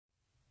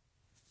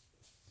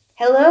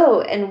Hello,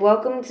 and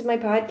welcome to my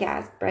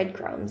podcast,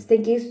 Breadcrumbs.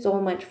 Thank you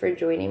so much for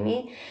joining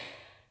me.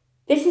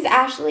 This is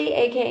Ashley,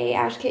 aka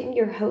Ash Kitten,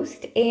 your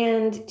host,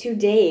 and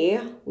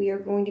today we are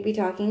going to be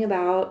talking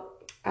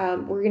about,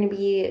 we're going to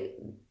be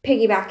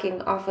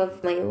piggybacking off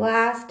of my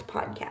last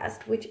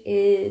podcast, which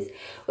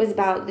was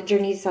about the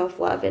journey to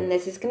self-love, and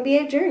this is going to be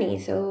a journey,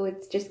 so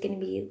it's just going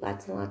to be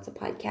lots and lots of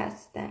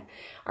podcasts that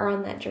are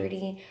on that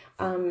journey,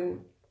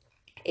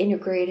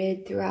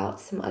 integrated throughout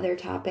some other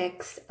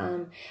topics.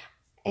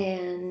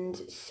 And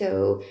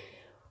so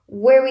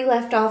where we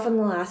left off on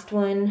the last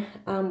one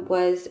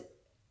was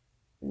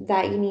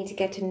that you need to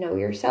get to know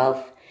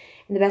yourself.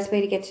 And the best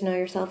way to get to know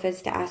yourself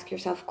is to ask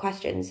yourself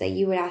questions that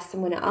you would ask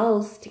someone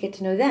else to get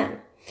to know them.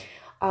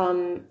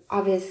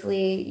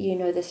 Obviously, you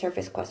know the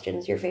surface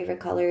questions, your favorite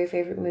color, your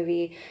favorite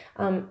movie.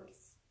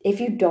 If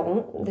you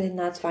don't, then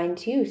that's fine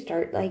too.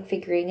 Start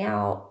figuring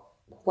out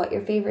what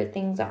your favorite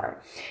things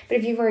are. But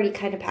if you've already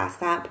kind of passed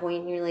that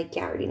point and you're like,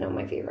 yeah, I already know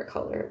my favorite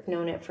color. I've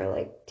known it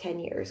for 10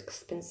 years because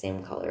it's been the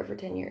same color for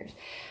 10 years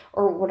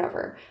or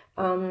whatever.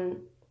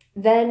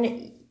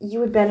 Then you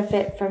would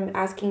benefit from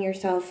asking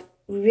yourself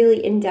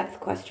really in-depth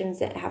questions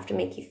that have to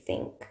make you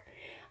think.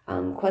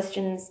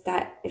 Questions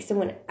that if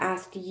someone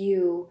asked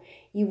you,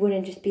 you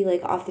wouldn't just be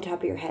off the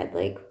top of your head,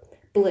 like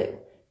blue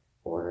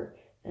or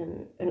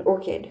an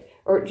orchid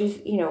or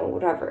just,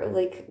 whatever,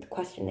 the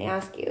question they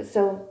ask you.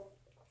 So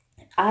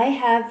I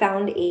have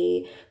found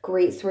a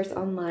great source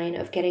online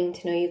of getting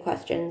to know you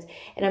questions,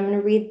 and I'm going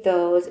to read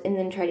those and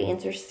then try to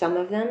answer some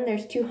of them.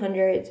 There's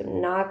 200, so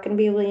I'm not going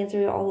to be able to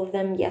answer all of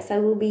them. Yes, I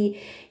will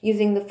be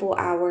using the full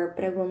hour,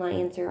 but I will not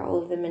answer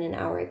all of them in an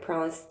hour, I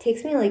promise. It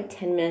takes me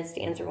 10 minutes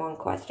to answer one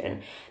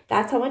question.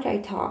 That's how much I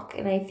talk,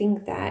 and I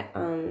think that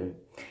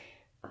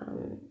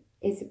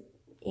is,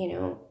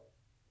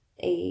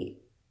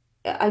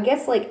 I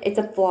guess it's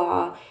a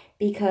flaw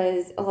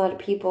because a lot of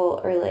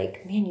people are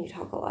like, man, you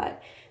talk a lot.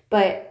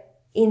 But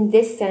in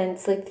this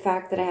sense, the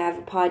fact that I have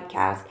a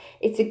podcast,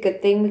 it's a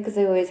good thing because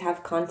I always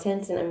have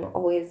content and I'm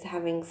always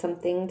having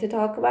something to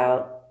talk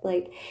about.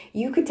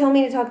 You could tell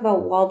me to talk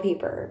about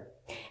wallpaper,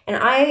 and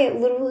I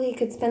literally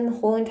could spend the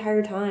whole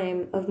entire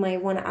time of my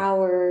 1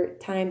 hour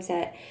time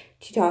set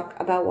to talk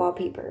about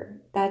wallpaper.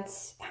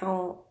 That's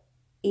how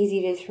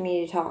easy it is for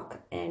me to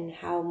talk and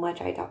how much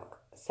I talk.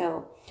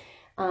 So,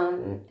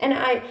 and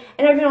I've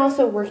been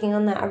also working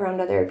on that around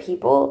other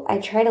people. I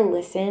try to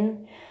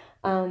listen.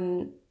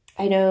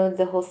 I know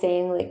the whole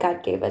saying,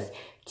 God gave us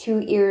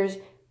 2 ears,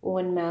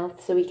 1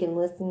 mouth, so we can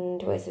listen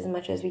twice as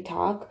much as we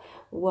talk.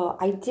 Well,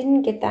 I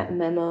didn't get that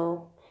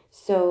memo,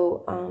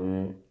 so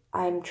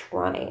I'm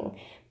trying.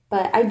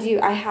 But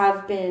I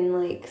have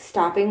been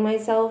stopping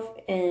myself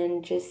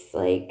and just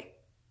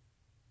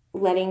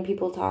letting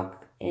people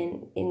talk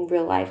in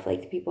real life, the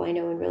people I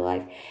know in real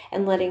life,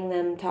 and letting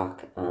them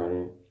talk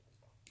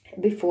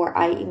before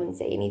I even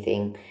say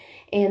anything.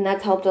 And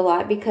that's helped a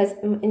lot because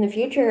in the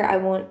future,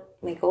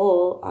 my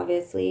goal,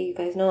 obviously, you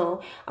guys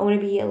know, I want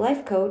to be a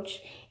life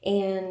coach,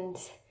 and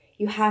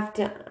you have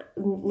to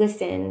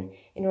listen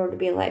in order to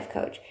be a life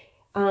coach.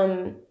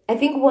 I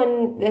think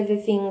one of the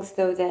things,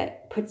 though,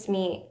 that puts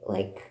me,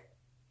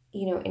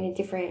 in a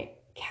different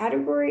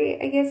category,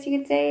 I guess you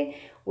could say,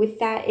 with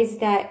that is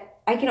that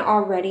I can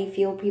already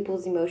feel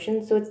people's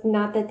emotions. So it's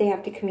not that they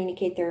have to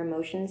communicate their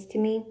emotions to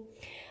me.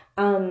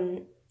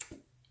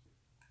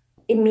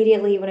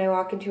 Immediately when I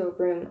walk into a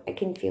room, I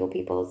can feel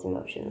people's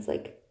emotions,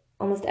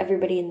 almost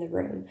everybody in the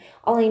room.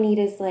 All I need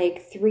is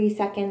 3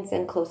 seconds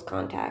and close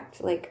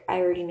contact. I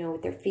already know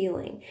what they're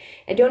feeling.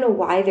 I don't know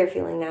why they're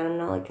feeling that. I'm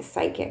not a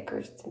psychic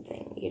or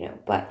something,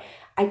 but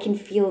I can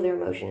feel their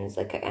emotions.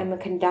 I'm a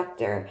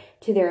conductor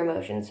to their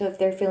emotions. So if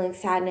they're feeling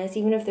sadness,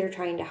 even if they're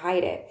trying to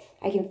hide it,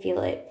 I can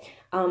feel it.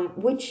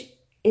 Which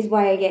is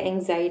why I get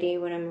anxiety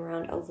when I'm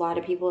around a lot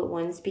of people at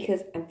once,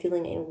 because I'm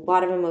feeling a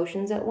lot of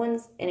emotions at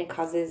once and it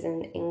causes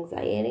an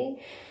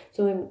anxiety.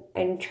 So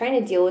I'm trying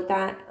to deal with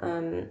that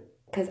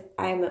because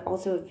I'm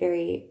also a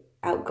very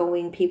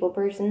outgoing people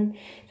person.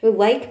 So I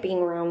like being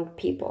around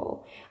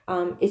people.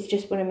 It's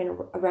just when I'm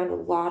around a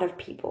lot of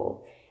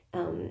people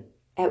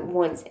at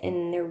once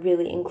and they're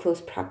really in close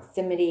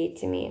proximity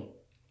to me,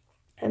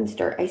 I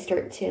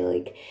start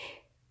to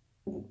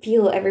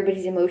feel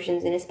everybody's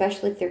emotions, and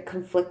especially if they're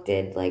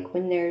conflicted,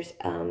 when there's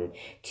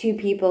 2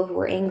 people who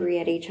are angry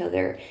at each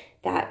other,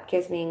 that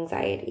gives me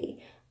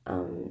anxiety.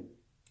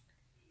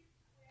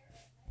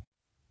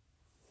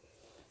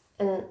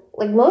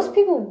 And most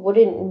people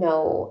wouldn't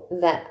know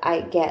that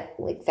I get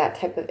that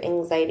type of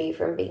anxiety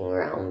from being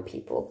around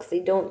people because they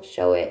don't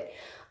show it.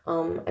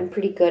 I'm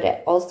pretty good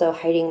at also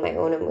hiding my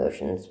own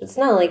emotions. It's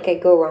not like I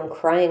go around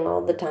crying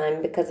all the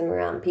time because I'm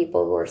around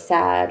people who are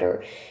sad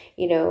or,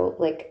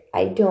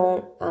 I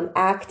don't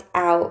act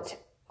out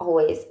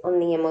always on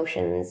the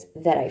emotions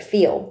that I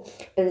feel,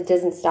 but it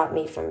doesn't stop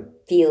me from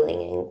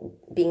feeling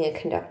and being a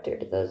conductor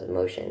to those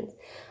emotions.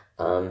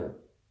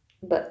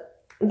 But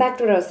back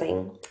to what I was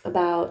saying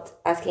about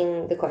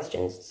asking the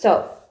questions.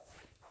 So,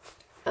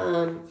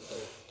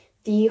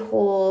 the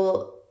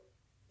whole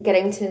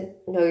getting to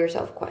know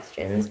yourself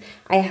questions,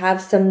 I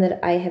have some that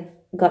I have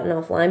gotten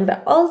offline,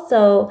 but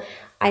also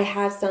I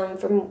have some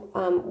from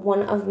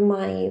one of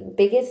my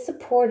biggest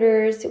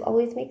supporters who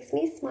always makes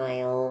me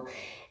smile,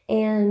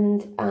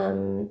 and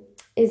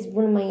is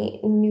one of my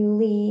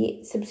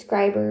newest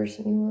subscribers,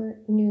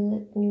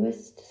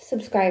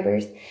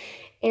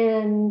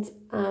 and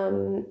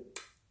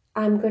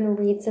I'm going to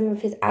read some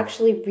of his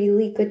actually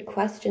really good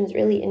questions,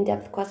 really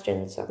in-depth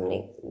questions, so I'm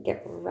going to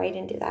get right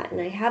into that. And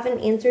I haven't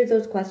answered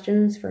those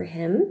questions for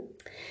him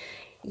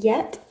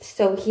yet,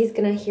 so he's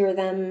going to hear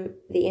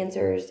the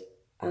answers,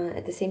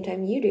 at the same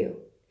time you do.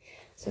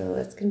 So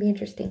that's going to be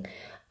interesting.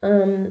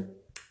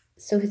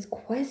 So his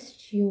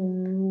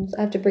questions,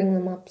 I have to bring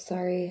them up,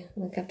 sorry.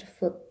 I have to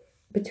flip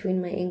between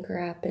my Anchor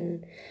app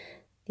and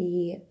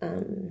the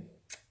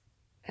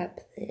app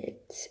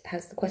that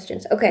has the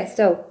questions. Okay,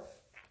 so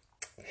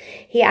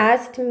he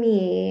asked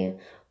me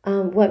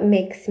what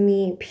makes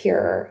me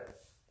pure.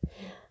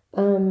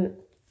 One,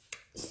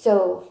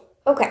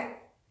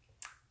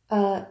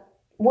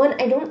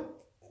 I don't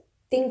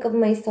think of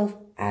myself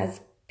as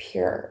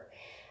pure.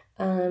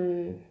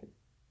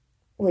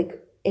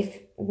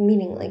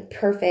 Meaning like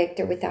perfect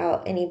or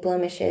without any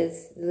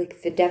blemishes,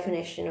 like the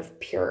definition of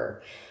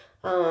pure.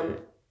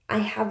 I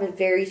have a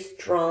very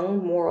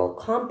strong moral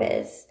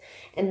compass,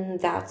 and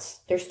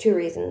there's two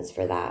reasons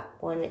for that.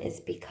 One is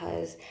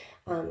because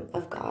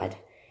of God,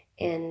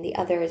 and the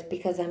other is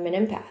because I'm an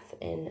empath,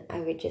 and I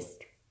would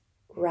just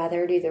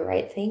rather do the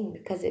right thing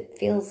because it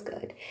feels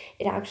good.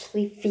 It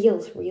actually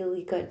feels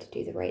really good to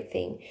do the right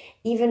thing,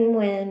 even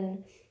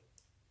when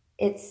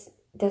it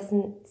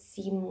doesn't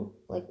seem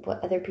like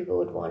what other people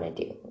would want to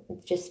do.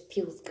 It just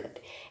feels good.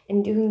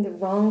 And doing the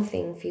wrong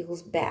thing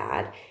feels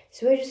bad.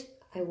 So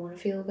I want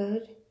to feel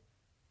good.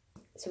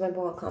 So my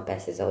moral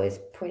compass is always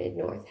pointed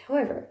north.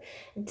 However,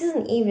 it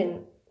doesn't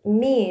even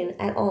mean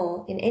at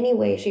all in any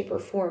way, shape, or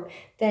form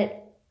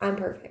that I'm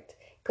perfect.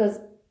 Because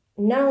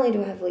not only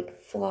do I have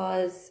like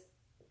flaws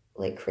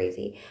like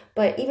crazy,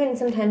 but even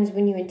sometimes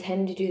when you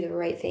intend to do the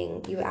right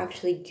thing, you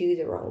actually do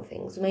the wrong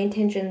things. My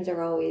intentions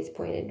are always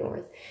pointed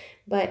north,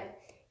 but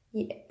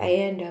I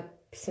end up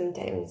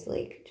sometimes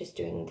like just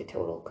doing the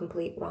total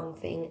complete wrong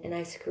thing, and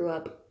I screw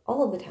up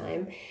all the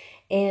time,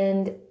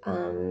 and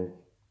I'm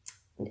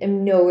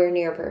nowhere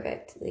near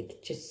perfect.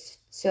 Like, just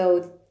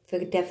so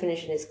the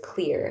definition is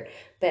clear,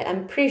 but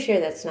I'm pretty sure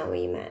that's not what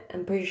you meant.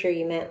 I'm pretty sure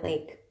you meant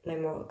like my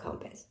moral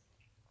compass.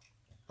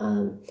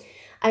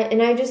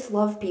 I just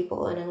love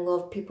people, and I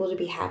love people to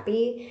be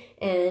happy,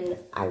 and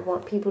I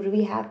want people to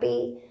be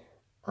happy.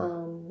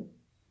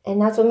 And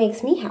that's what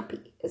makes me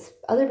happy, is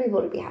other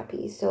people to be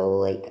happy. So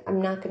like,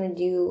 I'm not going to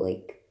do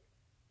like,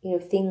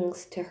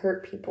 things to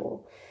hurt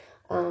people.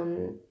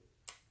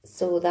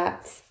 So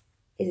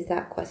is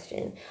that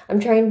question. I'm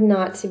trying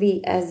not to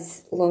be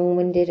as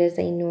long-winded as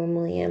I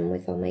normally am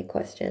with all my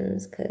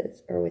questions,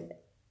 or with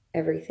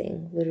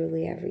everything,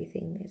 literally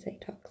everything, as I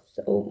talk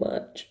so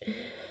much.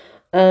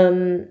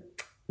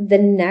 The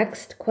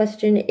next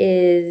question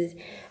is,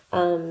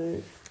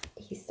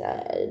 he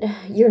said,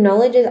 your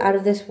knowledge is out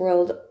of this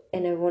world,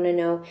 and I want to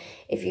know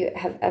if you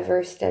have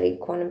ever studied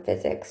quantum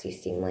physics. You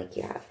seem like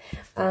you have.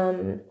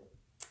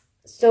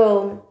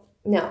 So,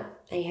 no,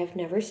 I have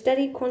never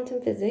studied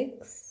quantum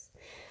physics.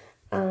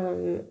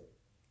 And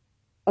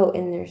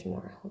there's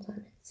more. Hold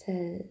on. It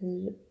says,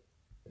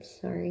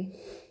 sorry.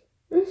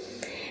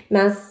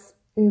 Mass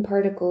and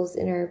particles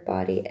in our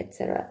body,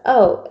 etc.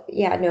 Oh,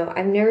 yeah, no,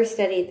 I've never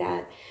studied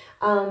that.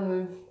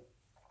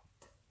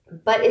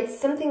 But it's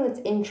something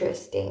that's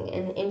interesting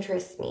and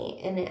interests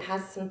me, and it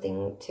has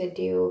something to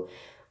do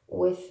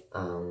with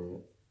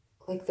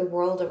like the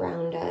world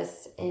around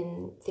us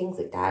and things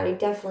like that. I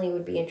definitely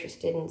would be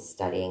interested in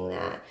studying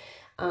that.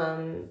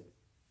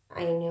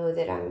 I know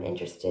that I'm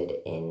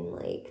interested in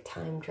like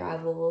time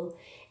travel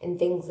and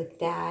things like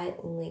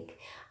that, and like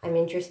I'm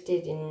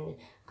interested in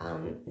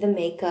the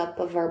makeup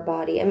of our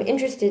body. I'm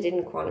interested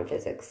in quantum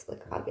physics,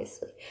 like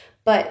obviously,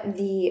 but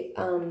the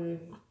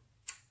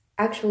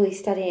actually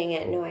studying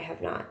it, no, I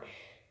have not.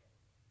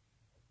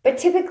 But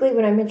typically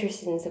when I'm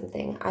interested in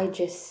something, I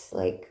just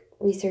like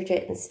research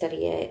it and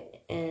study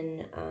it.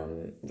 And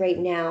right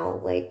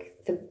now,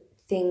 like the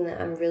thing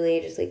that I'm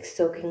really just like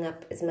soaking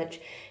up as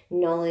much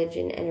knowledge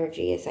and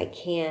energy as I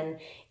can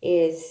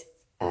is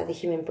the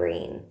human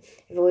brain.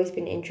 I've always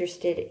been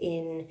interested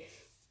in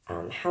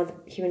how the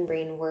human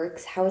brain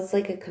works, how it's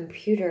like a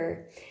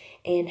computer,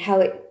 and how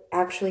it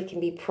actually can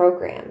be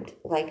programmed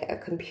like a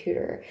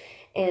computer,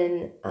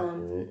 and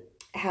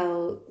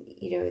how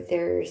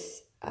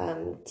there's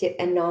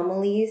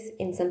anomalies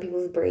in some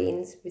people's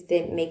brains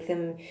that make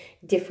them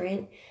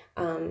different,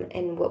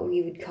 and what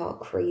we would call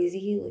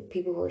crazy, like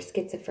people who are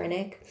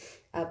schizophrenic,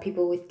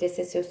 people with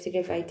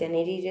dissociative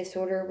identity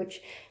disorder,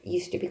 which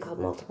used to be called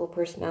multiple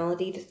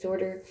personality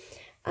disorder.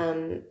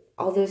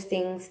 All those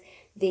things,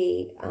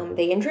 they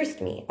interest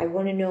me. I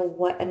want to know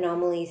what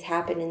anomalies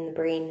happen in the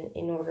brain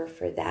in order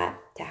for that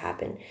to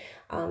happen.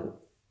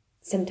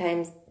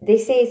 Sometimes they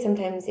say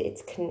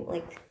it's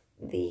like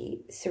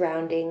the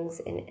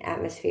surroundings and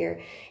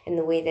atmosphere and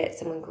the way that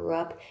someone grew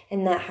up,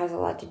 and that has a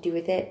lot to do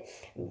with it.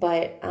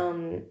 But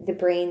the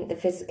brain, the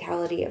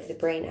physicality of the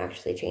brain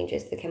actually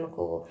changes. The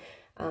chemical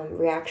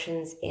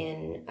reactions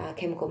and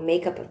chemical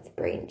makeup of the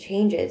brain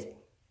changes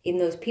in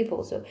those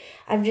people. So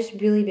I've just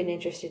really been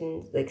interested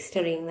in like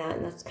studying that,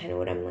 and that's kind of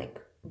what I'm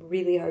like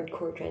really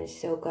hardcore trying to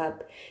soak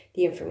up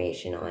the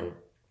information on.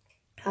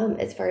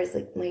 As far as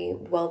like my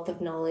wealth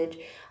of knowledge,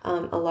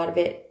 a lot of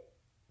it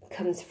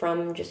comes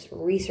from just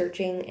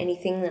researching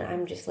anything that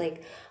I'm just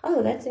like,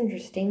 oh, that's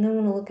interesting, I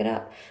want to look it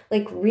up.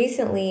 Like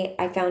recently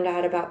I found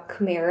out about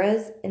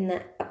chimeras, and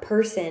that a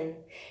person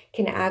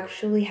can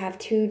actually have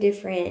two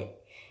different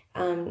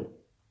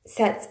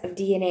sets of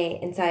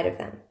DNA inside of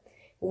them,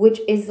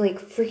 which is like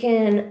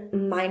freaking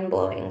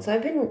mind-blowing. So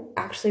I've been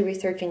actually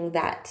researching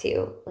that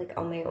too, like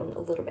on my own a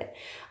little bit.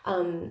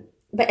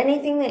 But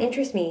anything that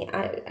interests me,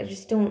 I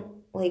just don't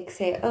like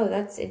say, oh,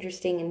 that's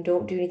interesting, and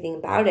don't do anything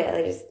about it.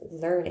 I just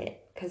learn it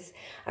because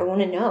I want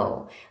to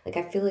know. Like,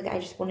 I feel like I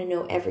just want to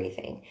know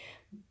everything.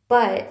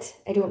 But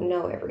I don't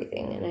know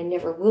everything, and I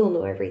never will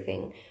know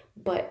everything.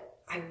 But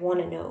I want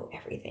to know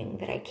everything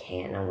that I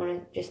can. I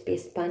want to just be a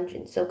sponge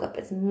and soak up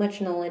as much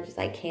knowledge as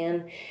I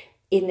can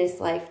in this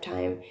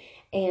lifetime.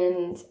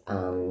 And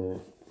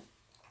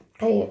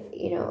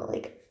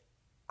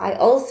I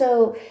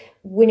also,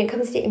 when it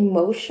comes to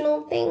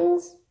emotional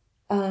things,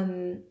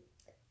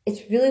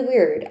 it's really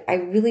weird. I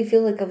really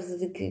feel like I was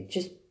like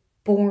just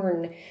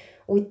born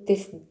with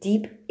this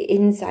deep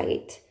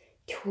insight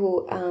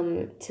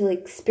to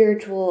like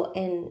spiritual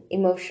and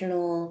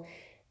emotional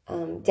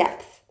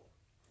depth.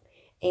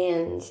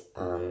 And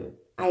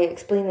I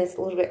explained this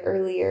a little bit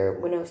earlier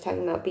when I was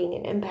talking about being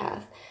an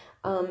empath.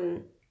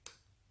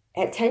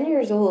 At 10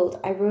 years old,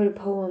 I wrote a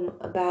poem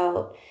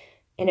about,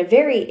 and a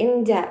very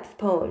in-depth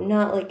poem,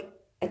 not like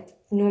a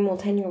normal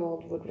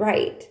 10-year-old would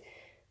write,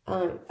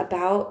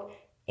 about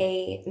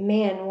a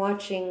man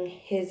watching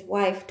his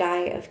wife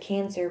die of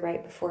cancer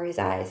right before his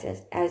eyes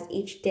as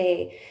each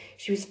day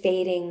she was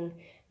fading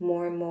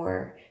more and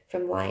more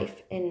from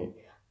life. And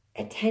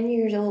at 10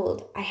 years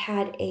old, I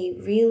had a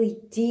really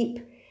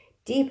deep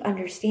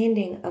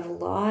understanding of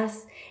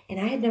loss, and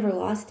I had never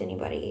lost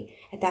anybody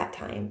at that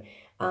time.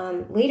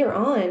 Later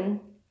on,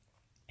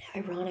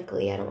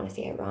 ironically, I don't want to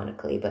say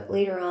ironically, but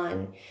later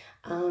on,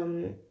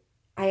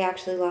 I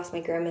actually lost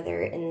my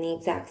grandmother, and the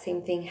exact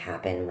same thing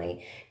happened.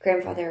 My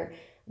grandfather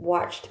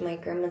watched my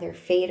grandmother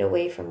fade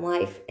away from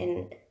life,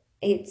 and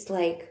it's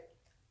like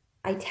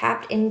I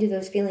tapped into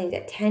those feelings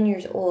at 10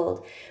 years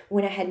old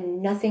when I had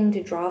nothing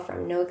to draw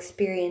from, no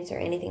experience or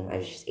anything. I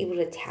was just able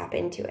to tap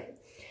into it.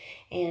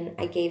 And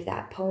I gave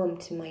that poem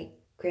to my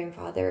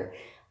grandfather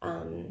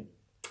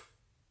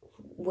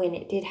when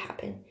it did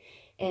happen.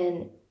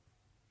 And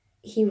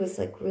he was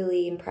like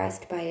really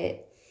impressed by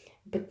it.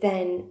 But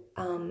then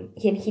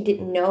he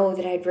didn't know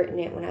that I'd written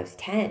it when I was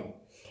 10.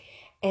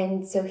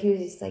 And so he was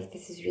just like,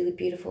 this is really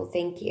beautiful,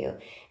 thank you.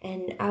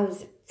 And I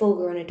was a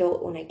full-grown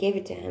adult when I gave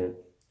it to him,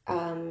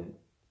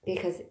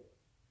 because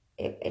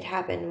it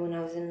happened when I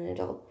was an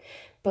adult.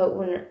 But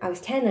when I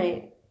was 10,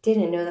 I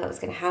didn't know that was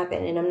going to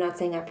happen. And I'm not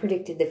saying I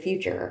predicted the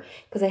future,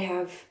 because I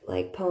have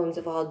like poems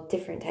of all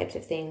different types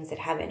of things that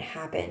haven't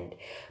happened.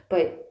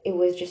 But it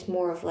was just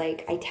more of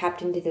like, I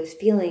tapped into those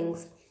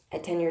feelings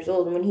at 10 years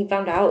old. And when he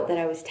found out that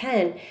I was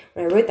 10,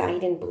 when I wrote that, he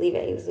didn't believe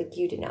it. He was like,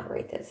 you did not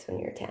write this when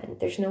you're 10.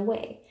 There's no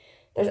way.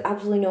 There's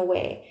absolutely no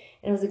way.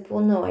 And I was like,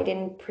 well, no, I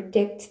didn't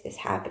predict this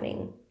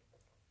happening.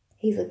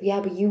 He's like, yeah,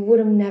 but you would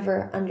have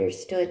never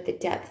understood the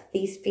depth,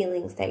 these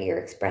feelings that you're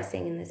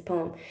expressing in this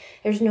poem.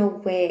 There's no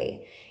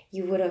way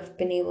you would have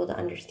been able to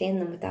understand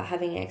them without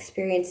having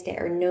experienced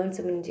it or known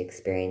someone to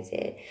experience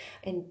it.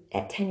 And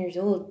at 10 years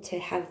old,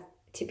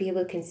 to be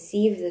able to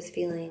conceive those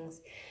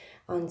feelings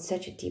on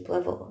such a deep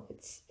level,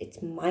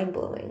 it's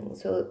mind-blowing.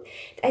 So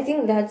I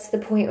think that's the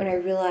point when I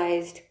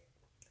realized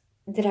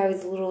that I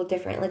was a little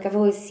different. Like, I've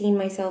always seen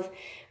myself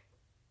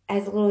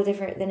as a little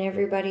different than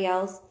everybody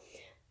else.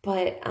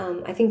 But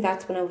I think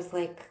that's when I was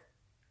like,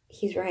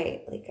 he's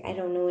right. Like, I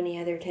don't know any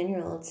other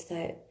 10-year-olds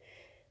that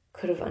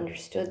could have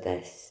understood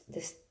this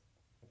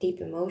deep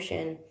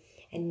emotion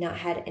and not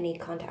had any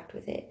contact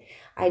with it.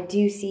 I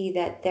do see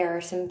that there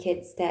are some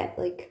kids that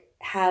like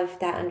have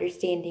that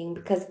understanding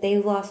because they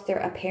lost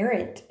a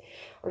parent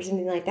or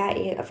something like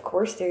that. Yeah, of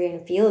course they're going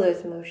to feel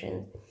those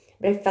emotions.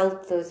 But I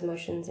felt those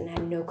emotions and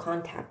had no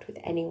contact with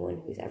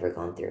anyone who's ever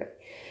gone through it.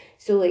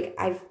 So like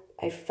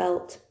I've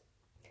felt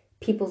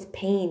people's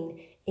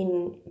pain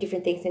in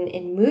different things,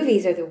 and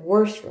movies are the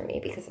worst for me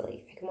because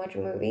like I can watch a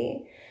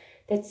movie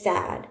that's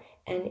sad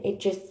and it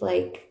just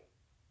like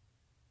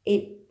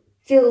it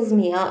fills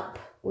me up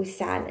with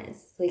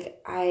sadness.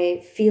 Like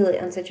I feel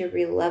it on such a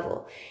real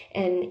level,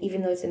 and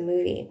even though it's a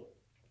movie,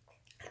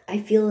 I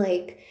feel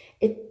like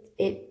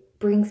it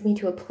brings me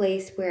to a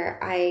place where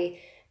I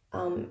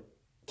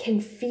can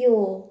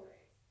feel,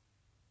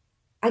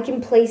 I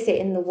can place it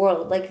in the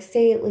world. Like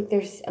say like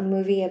there's a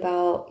movie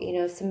about, you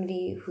know,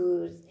 somebody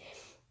who's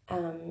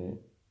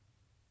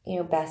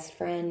best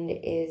friend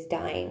is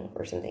dying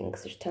or something,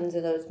 because there's tons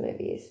of those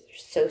movies. They're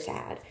so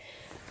sad.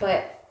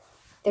 But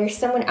there's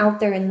someone out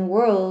there in the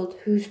world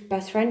whose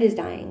best friend is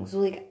dying. So,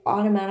 like,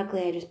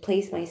 automatically I just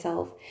place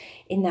myself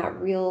in that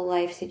real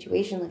life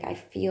situation. Like, I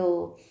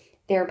feel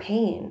their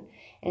pain.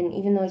 And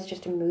even though it's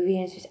just a movie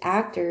and it's just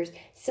actors,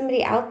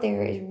 somebody out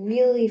there is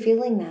really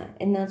feeling that.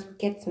 And that's what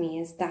gets me,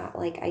 is that,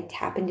 like, I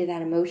tap into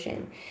that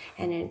emotion.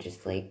 And it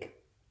just,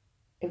 like,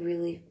 it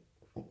really,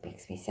 like,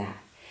 makes me sad.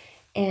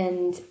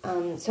 And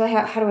so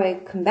how do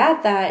I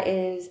combat that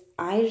is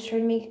I just try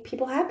to make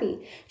people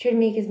happy. Try to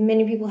make as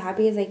many people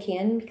happy as I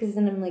can, because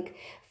then I'm like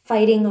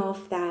fighting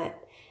off that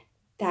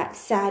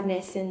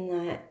sadness and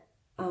that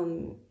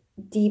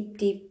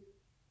deep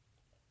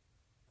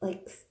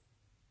like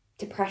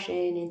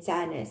depression and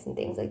sadness and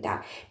things like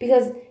that.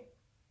 Because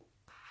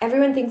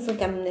everyone thinks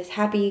like I'm this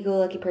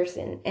happy-go-lucky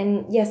person.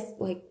 And yes,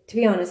 like, to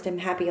be honest, I'm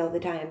happy all the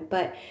time.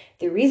 But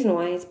the reason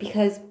why is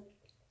because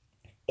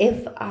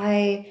if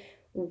I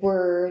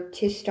were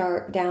to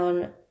start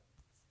down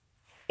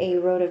a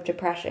road of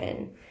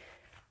depression,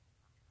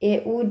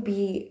 it would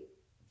be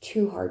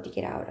too hard to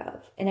get out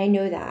of. And I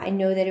know that. I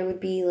know that it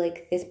would be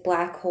like this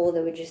black hole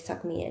that would just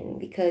suck me in,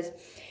 because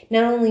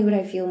not only would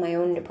I feel my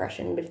own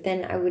depression, but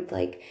then I would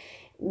like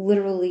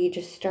literally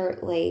just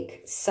start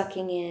like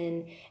sucking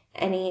in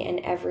any and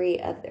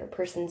every other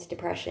person's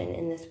depression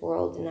in this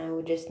world, and I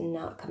would just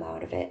not come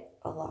out of it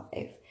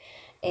alive.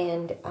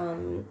 And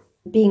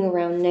being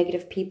around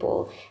negative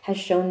people has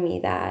shown me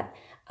that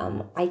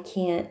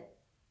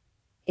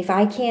if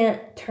I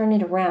can't turn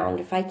it around,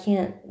 if I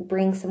can't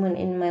bring someone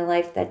in my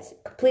life that's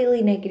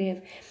completely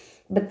negative,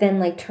 but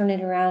then like turn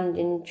it around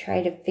and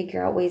try to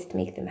figure out ways to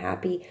make them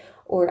happy,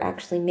 or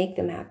actually make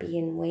them happy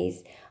in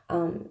ways,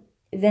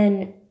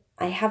 then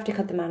I have to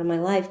cut them out of my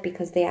life,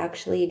 because they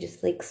actually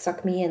just like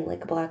suck me in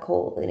like a black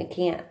hole, and I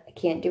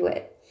can't do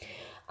it.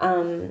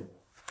 And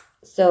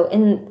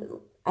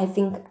I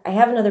think I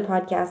have another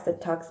podcast that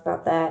talks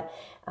about that.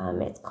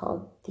 It's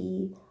called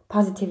The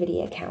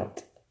Positivity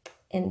Account.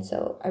 And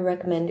so I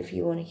recommend, if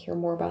you want to hear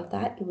more about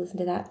that, you listen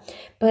to that.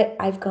 But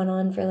I've gone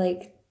on for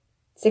like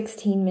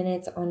 16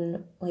 minutes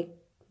on like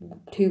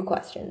 2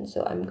 questions.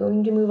 So I'm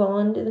going to move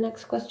on to the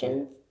next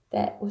question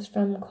that was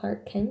from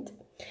Clark Kent.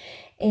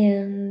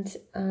 And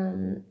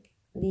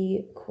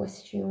the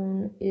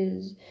question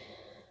is,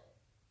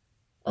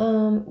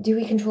 do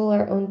we control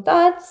our own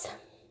thoughts?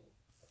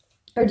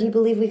 Or do you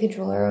believe we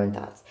control our own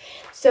thoughts?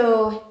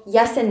 So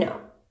yes and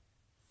no.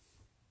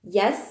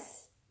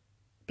 Yes,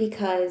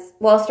 because,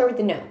 well, I'll start with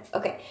the no.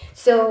 Okay,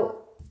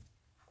 so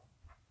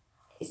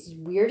as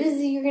weird as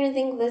you're going to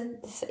think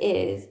this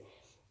is,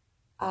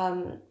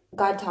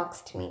 God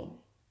talks to me.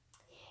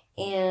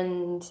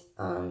 And,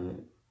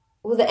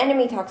 well, the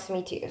enemy talks to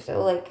me too.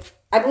 So, like,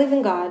 I believe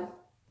in God.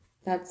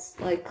 That's,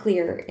 like,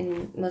 clear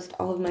in most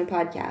all of my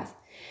podcasts.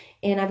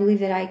 And I believe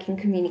that I can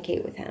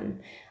communicate with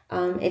him.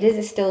 It is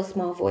a still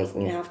small voice,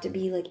 and you have to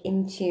be, like,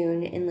 in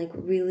tune and, like,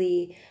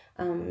 really,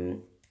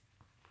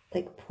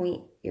 like,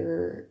 point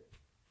your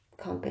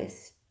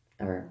compass,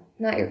 or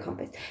not your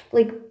compass,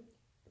 like,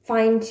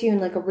 fine tune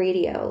like a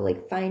radio,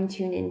 like fine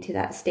tune into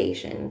that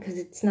station, because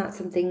it's not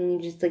something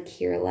you just like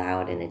hear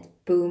loud and it's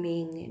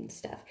booming and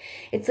stuff.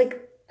 It's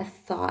like a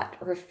thought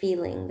or a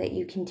feeling that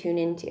you can tune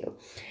into,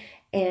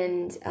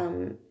 and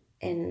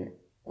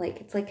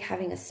like it's like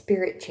having a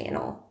spirit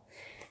channel,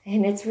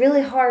 and it's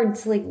really hard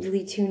to like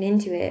really tune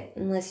into it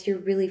unless you're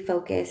really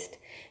focused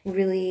and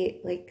really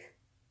like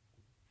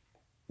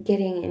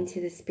getting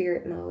into the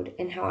spirit mode.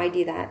 And how I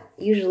do that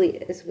usually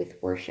is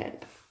with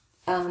worship.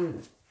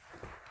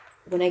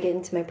 When I get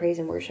into my praise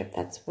and worship,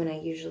 that's when I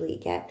usually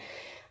get,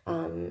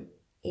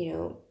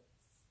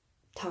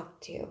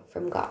 talked to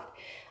from God.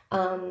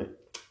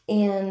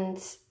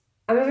 And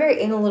I'm a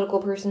very analytical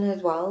person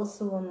as well,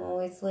 so I'm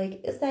always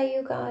like, is that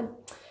you, God?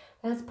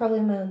 That's probably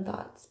my own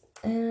thoughts.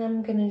 And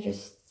I'm going to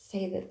just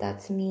say that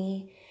that's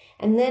me.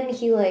 And then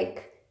he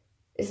like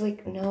is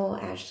like, no,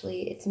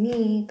 Ashley, it's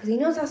me, because he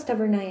knows how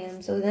stubborn I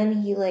am. So then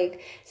he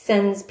like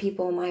sends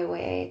people my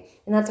way,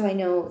 and that's how I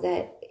know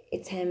that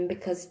it's him,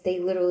 because they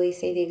literally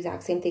say the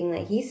exact same thing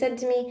that he said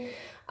to me,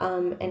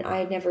 and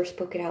I never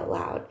spoke it out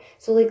loud.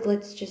 So like,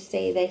 let's just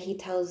say that he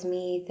tells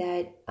me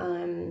that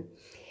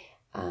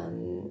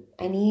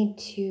I need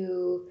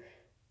to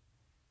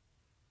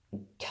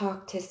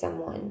talk to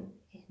someone,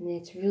 and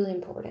it's really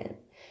important,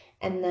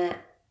 and that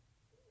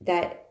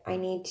I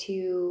need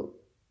to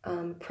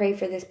pray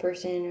for this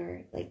person,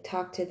 or like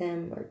talk to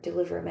them, or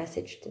deliver a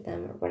message to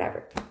them, or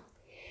whatever.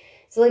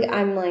 So like,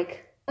 I'm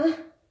like,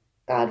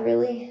 God,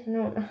 really? I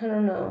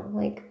don't know.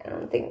 Like, I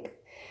don't think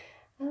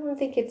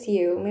it's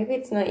you. Maybe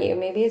it's not you.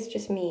 Maybe it's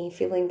just me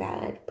feeling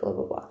bad, blah,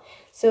 blah, blah.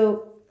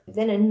 So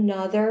then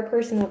another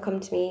person will come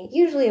to me,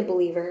 usually a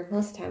believer,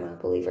 most of the time I'm a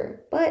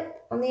believer,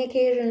 but on the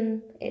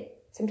occasion,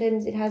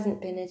 sometimes it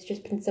hasn't been. It's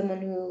just been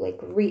someone who like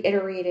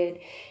reiterated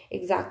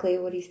exactly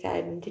what he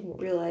said and didn't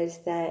realize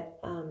that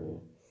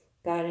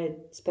God had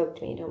spoke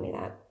to me and told me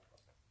that.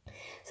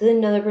 So then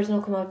another person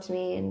will come up to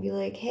me and be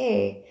like,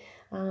 hey,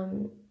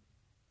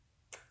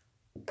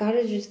 God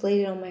has just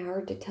laid it on my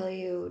heart to tell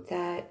you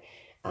that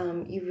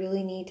you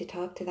really need to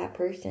talk to that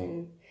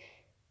person.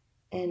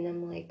 And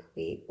I'm like,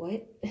 wait,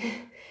 what?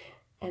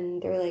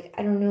 And they're like,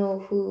 I don't know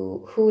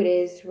who it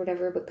is or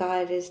whatever, but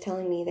God is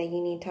telling me that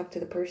you need to talk to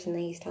the person that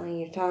he's telling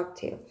you to talk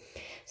to.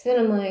 So then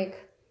I'm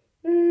like,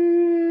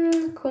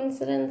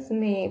 coincidence?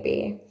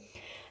 Maybe.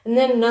 And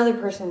then another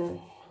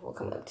person will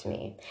come up to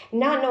me.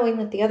 Not knowing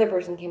that the other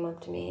person came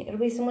up to me, it'll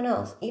be someone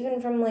else. Even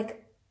from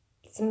like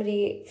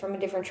somebody from a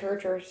different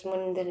church or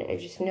someone that I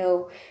just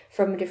know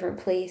from a different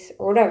place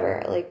or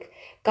whatever. Like,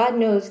 God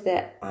knows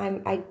that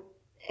I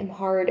am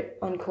hard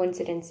on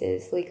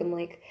coincidences. Like, I'm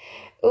like,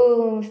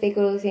 oh, if they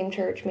go to the same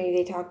church, maybe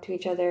they talk to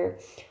each other.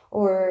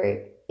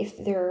 Or if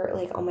they're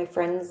like on my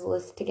friends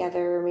list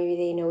together, maybe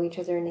they know each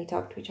other and they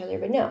talk to each other.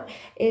 But no,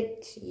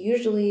 it's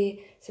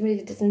usually somebody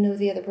that doesn't know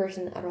the other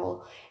person at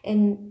all.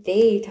 And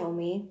they tell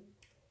me,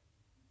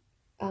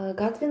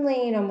 God's been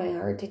laying it on my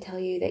heart to tell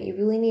you that you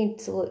really need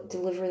to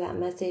deliver that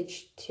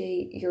message to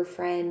your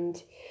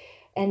friend.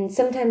 And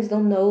sometimes they'll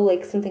know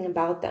like something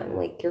about them,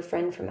 like your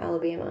friend from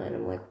Alabama. And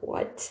I'm like,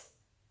 what?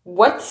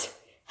 What?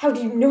 How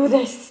do you know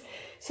this?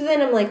 So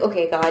then I'm like,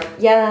 okay, God,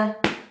 yeah,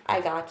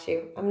 I got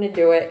you. I'm going to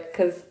do it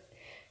because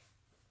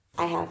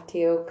I have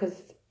to.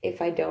 Because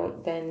if I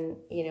don't, then,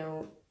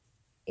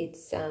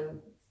 it's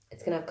going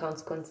to have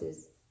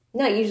consequences.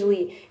 Not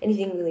usually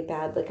anything really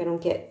bad. Like I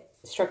don't get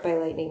struck by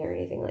lightning or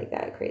anything like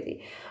that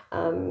crazy.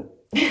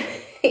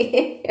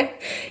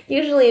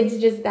 Usually it's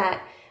just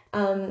that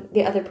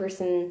the other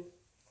person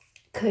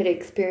could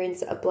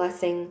experience a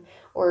blessing,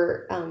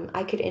 or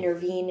I could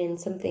intervene in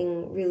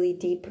something really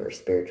deep or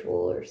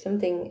spiritual or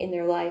something in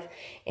their life.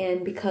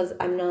 And because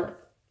I'm not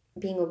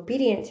being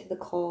obedient to the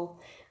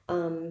call,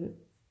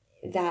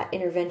 that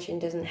intervention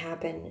doesn't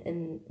happen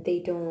and they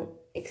don't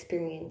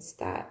experience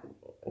that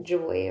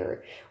joy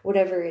or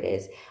whatever it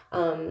is.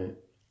 And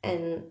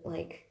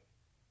like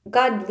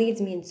God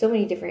leads me in so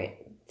many different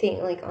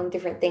things, like on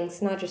different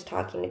things, not just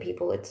talking to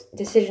people. It's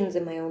decisions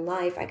in my own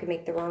life. I could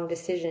make the wrong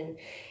decision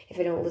if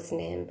I don't listen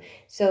to him.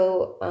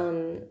 So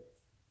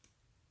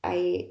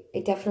I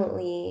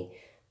definitely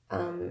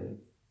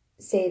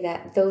say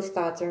that those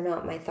thoughts are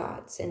not my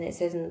thoughts. And it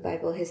says in the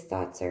Bible, his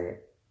thoughts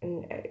are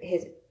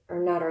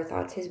not our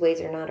thoughts. His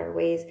ways are not our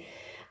ways.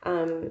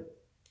 They're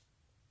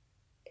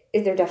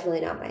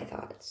definitely not my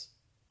thoughts.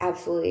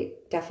 Absolutely,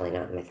 definitely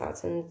not my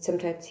thoughts. And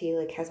sometimes he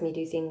like has me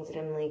do things that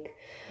I'm like,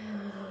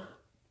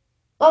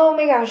 oh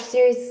my gosh,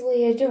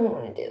 seriously, I don't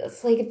want to do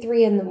this. Like at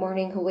 3 a.m,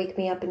 he'll wake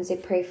me up and say,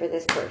 pray for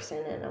this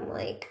person. And I'm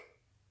like,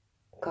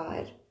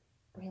 God,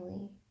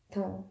 really?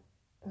 Don't.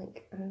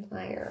 Like, I'm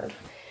tired.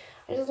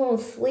 I just want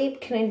to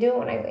sleep. Can I do it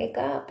when I wake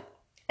up?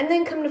 And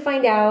then come to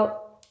find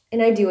out,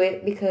 and I do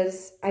it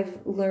because I've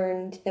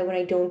learned that when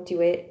I don't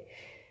do it,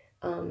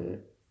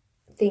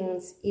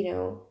 things,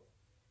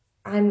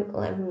 I'm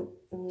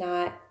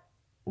not,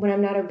 when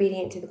I'm not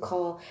obedient to the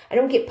call, I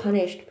don't get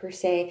punished per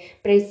se,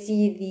 but I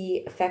see the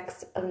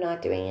effects of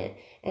not doing it,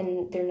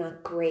 and they're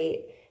not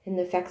great, and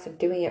the effects of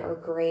doing it are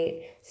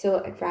great,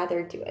 so I'd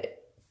rather do it.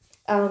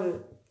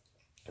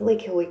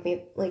 Like he'll wake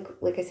me,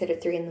 like I said,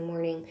 at 3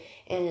 a.m,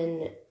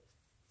 and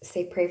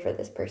say, pray for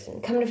this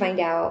person. Come to find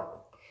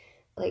out,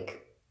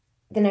 like,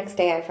 the next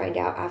day I find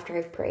out after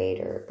I've prayed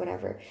or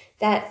whatever,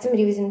 that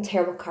somebody was in a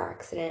terrible car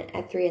accident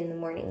at 3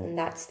 a.m, and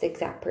that's the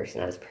exact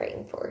person I was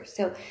praying for.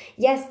 So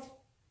yes,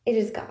 it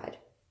is God.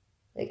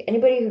 Like,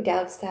 anybody who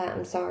doubts that,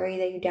 I'm sorry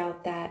that you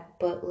doubt that,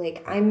 but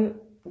like, I'm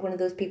one of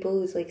those people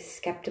who's like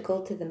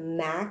skeptical to the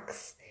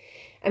max.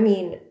 I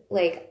mean,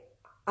 like,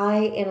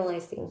 I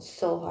analyze things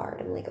so hard.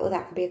 I'm like, oh,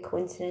 that could be a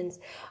coincidence.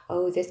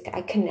 Oh,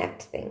 I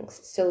connect things.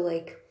 So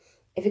like,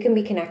 if it can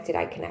be connected,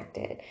 I connect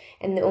it.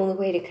 And the only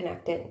way to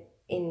connect it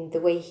in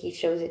the way he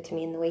shows it to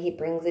me and the way he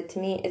brings it to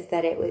me is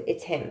that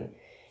it's him.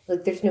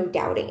 Like, there's no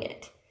doubting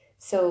it.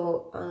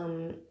 So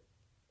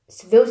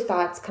those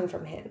thoughts come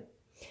from him.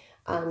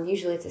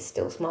 Usually it's a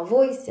still small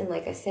voice. And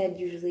like I said,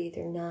 usually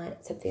they're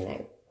not something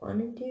I want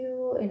to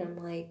do. And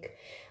I'm like,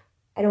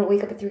 I don't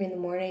wake up at 3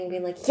 a.m.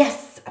 being like,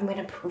 yes, I'm going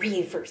to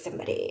pray for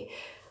somebody.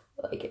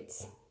 Like,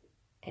 it's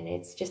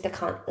just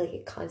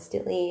it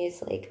constantly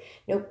is like,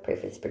 nope, pray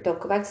for this person. Don't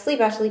go back to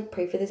sleep, Ashley.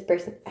 Pray for this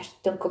person. Ashley,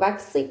 don't go back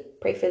to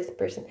sleep. Pray for this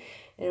person.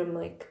 And I'm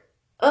like,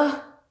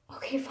 oh,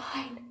 okay,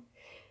 fine.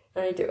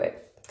 And I do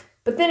it.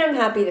 But then I'm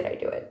happy that I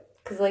do it.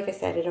 Because like I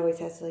said, it always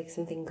has like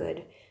something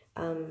good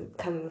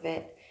come of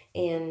it.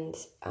 And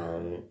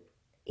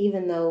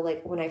even though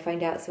like when I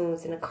find out someone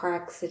was in a car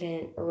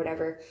accident or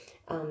whatever,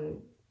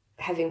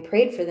 having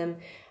prayed for them,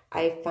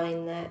 I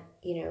find that,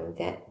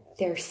 that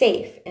they're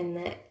safe and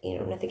that,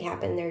 nothing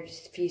happened. There are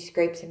just a few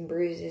scrapes and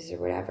bruises or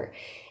whatever.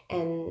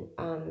 And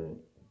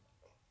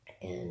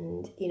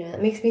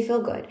that makes me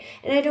feel good.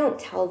 And I don't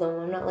tell them,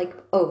 I'm not like,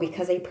 oh,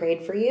 because I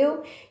prayed for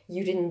you,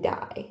 you didn't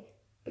die.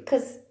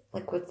 Because,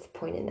 like, what's the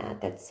point in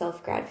that? That's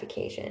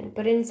self-gratification.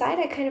 But inside,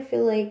 I kind of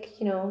feel like,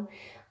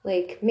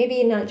 like,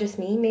 maybe not just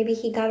me, maybe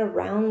he got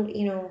around,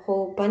 a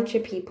whole bunch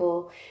of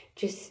people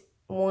just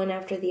one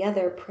after the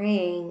other,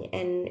 praying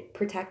and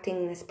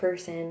protecting this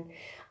person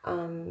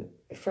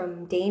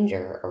from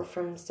danger or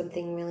from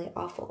something really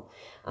awful.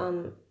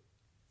 And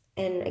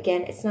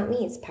again, it's not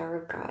me, it's the power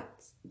of God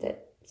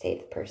that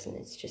saved the person.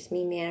 It's just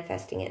me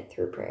manifesting it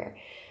through prayer.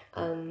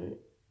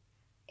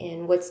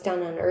 And what's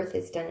done on earth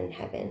is done in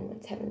heaven.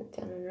 What's heaven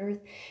done on earth?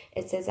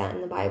 It says that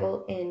in the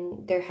Bible.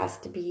 And there has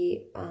to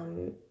be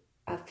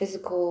a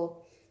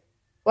physical...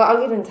 Well,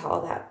 I'll get into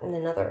all that in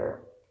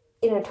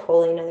a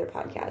totally another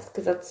podcast,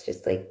 because that's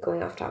just like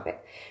going off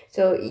topic.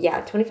 So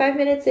yeah, 25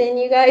 minutes in,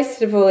 you guys,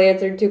 to fully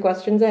answer 2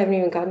 questions. I haven't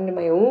even gotten to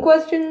my own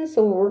questions.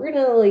 So we're going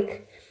to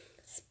like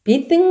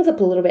speed things up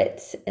a little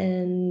bit.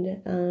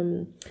 And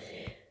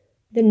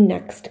the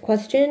next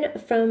question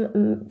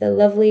from the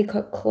lovely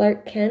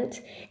Clark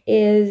Kent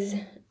is,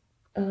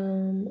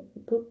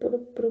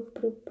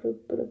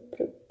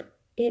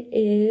 it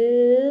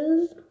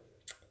is,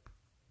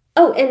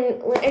 oh,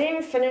 and I didn't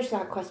even finish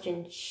that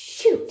question.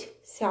 Shoot.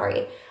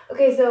 Sorry.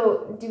 Okay,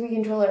 so do we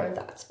control our own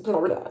thoughts?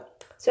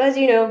 So as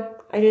you know,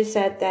 I just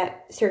said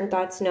that certain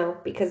thoughts, no,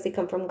 because they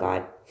come from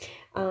God,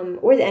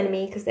 or the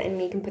enemy, because the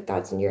enemy can put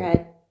thoughts in your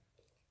head.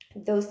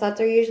 Those thoughts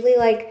are usually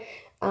like,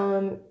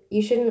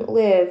 you shouldn't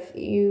live,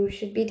 you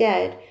should be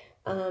dead,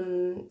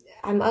 I'm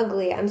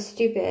ugly, I'm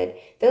stupid.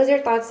 Those are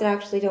thoughts that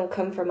actually don't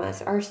come from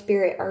us. Our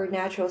spirit, our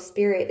natural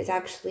spirit, is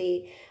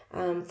actually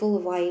full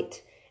of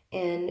light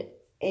and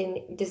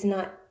does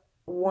not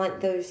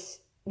want those.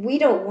 We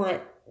don't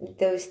want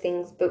those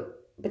things,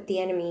 but the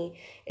enemy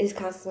is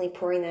constantly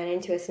pouring that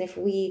into us. And if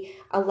we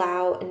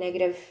allow a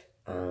negative,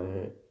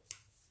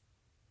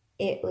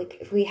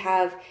 if we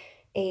have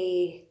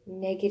a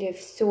negative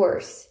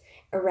source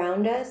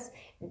around us,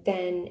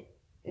 then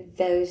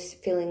those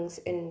feelings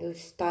and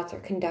those thoughts are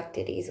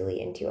conducted easily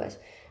into us.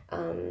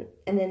 And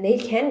then they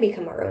can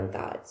become our own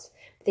thoughts.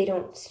 They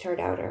don't start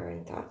out our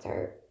own thoughts.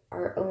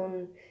 Our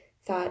own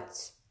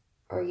thoughts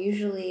are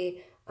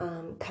usually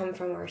come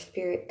from our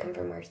spirit, come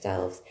from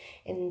ourselves,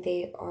 and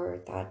they are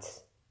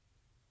thoughts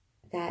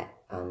that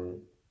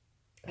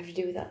have to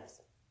do with us,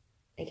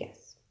 I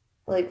guess.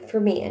 Like, for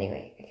me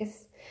anyway.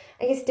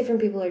 I guess different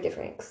people are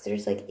different, because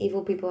there's like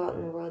evil people out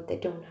in the world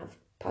that don't have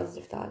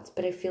positive thoughts,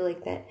 but I feel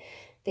like that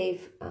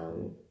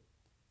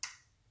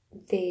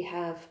they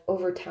have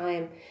over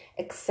time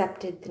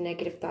accepted the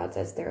negative thoughts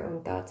as their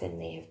own thoughts,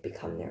 and they have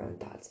become their own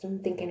thoughts. I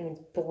don't think anyone's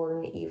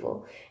born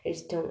evil.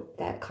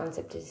 That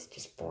concept is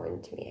just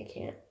foreign to me. I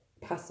can't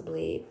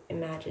possibly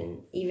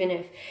imagine, even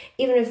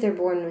if they're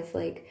born with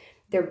like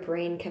their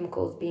brain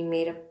chemicals being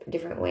made up a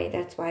different way.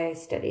 That's why I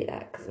study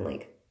that, because I'm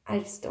like,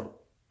 I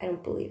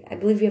don't believe. I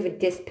believe you have a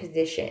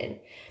disposition,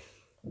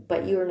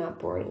 but you are not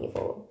born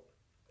evil.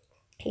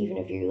 Even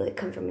if you like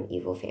come from an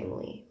evil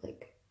family,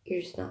 like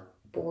you're just not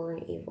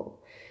born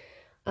evil.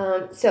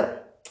 So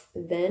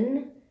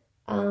then,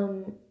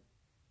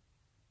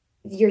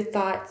 your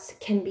thoughts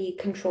can be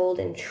controlled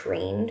and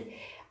trained.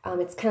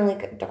 It's kind of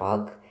like a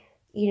dog.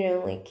 You know,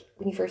 like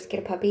when you first get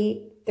a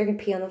puppy, they're gonna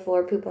pee on the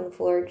floor, poop on the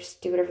floor,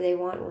 just do whatever they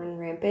want, run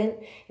rampant.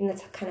 And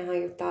that's kind of how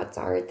your thoughts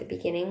are at the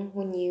beginning,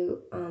 when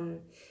you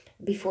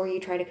before you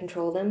try to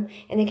control them.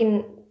 And they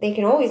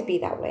can always be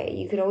that way.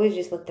 You could always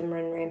just let them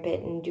run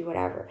rampant and do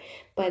whatever.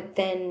 But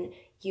then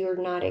you're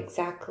not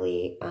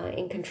exactly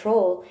in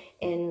control,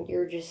 and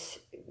you're just,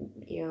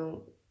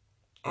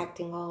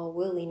 acting all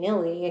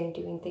willy-nilly and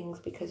doing things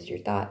because of your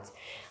thoughts.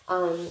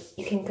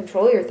 You can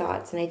control your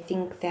thoughts, and I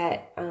think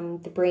that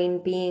the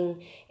brain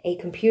being a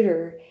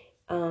computer,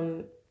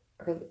 or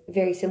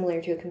very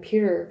similar to a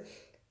computer,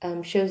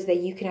 shows that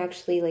you can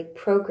actually like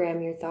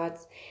program your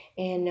thoughts.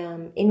 And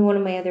in one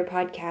of my other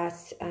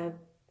podcasts,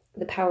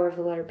 The Power of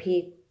the Letter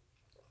P,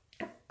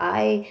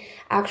 I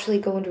actually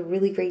go into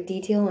really great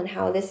detail on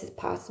how this is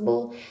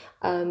possible.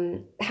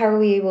 How are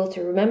we able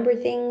to remember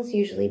things?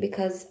 Usually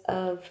because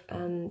of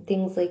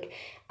things like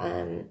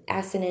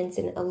assonance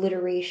and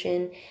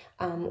alliteration.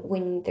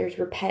 When there's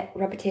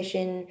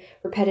repetition,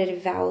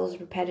 repetitive vowels,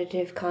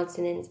 repetitive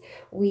consonants,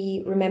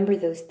 we remember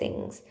those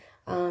things.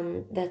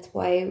 That's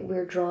why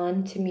we're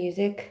drawn to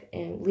music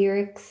and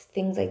lyrics,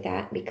 things like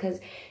that, because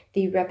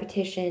the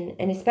repetition,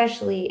 and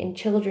especially in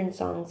children's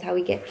songs, how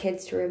we get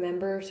kids to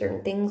remember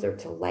certain things, or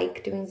to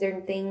like doing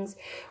certain things,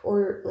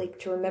 or like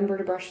to remember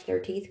to brush their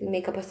teeth. We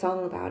make up a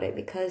song about it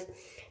because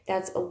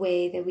that's a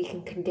way that we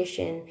can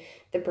condition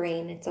the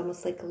brain. It's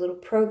almost like a little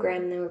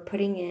program that we're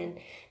putting in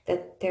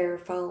that they're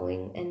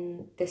following,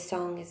 and the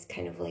song is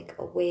kind of like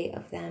a way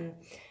of them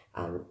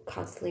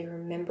constantly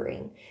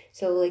remembering.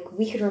 So like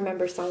we could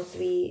remember songs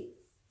we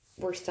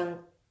were sung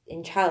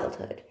in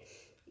childhood,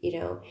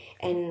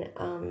 and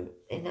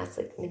that's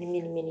like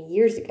many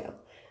years ago.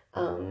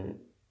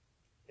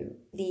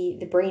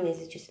 The brain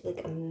is just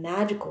like a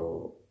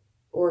magical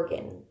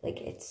organ. Like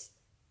it's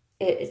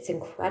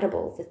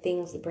incredible the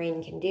things the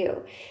brain can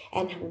do,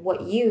 and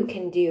what you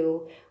can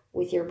do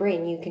with your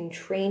brain. You can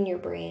train your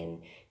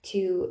brain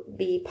to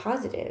be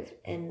positive,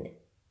 and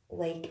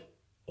like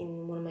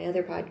in one of my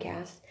other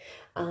podcasts,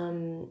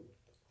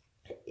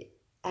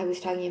 I was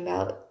talking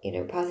about,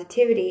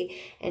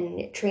 positivity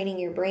and training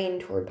your brain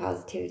toward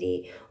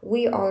positivity.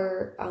 We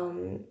are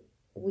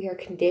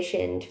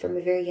conditioned from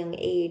a very young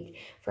age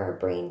for our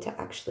brain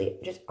to actually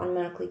just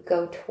automatically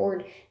go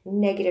toward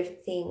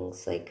negative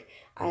things. Like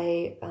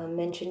I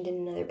mentioned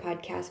in another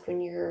podcast,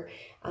 when you're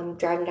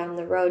driving down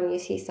the road and you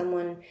see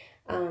someone,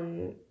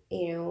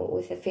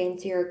 with a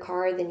fancier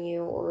car than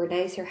you or a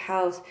nicer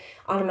house,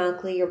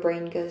 automatically your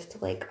brain goes to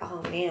like,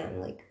 oh man,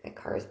 like my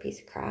car is a piece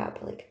of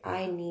crap. Like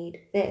I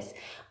need this.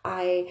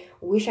 I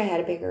wish I had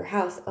a bigger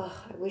house. Oh,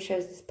 I wish I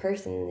was this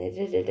person.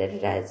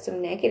 It's so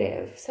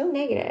negative, so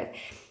negative.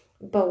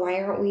 But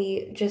why aren't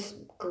we just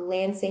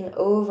glancing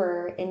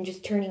over and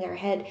just turning our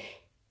head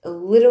a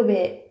little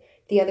bit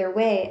the other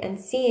way and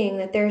seeing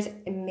that there's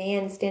a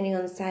man standing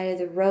on the side of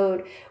the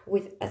road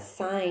with a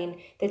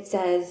sign that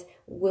says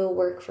will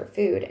work for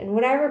food? And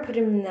whatever put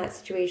him in that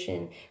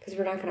situation, because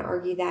we're not going to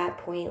argue that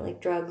point, like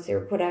drugs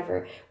or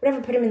whatever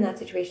put him in that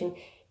situation,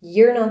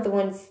 you're not the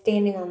one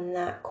standing on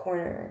that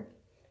corner.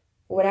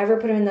 Whatever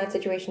put him in that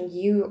situation,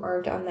 you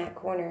aren't on that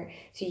corner.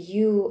 So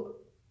you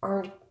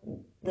aren't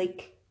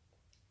like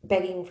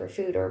begging for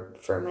food or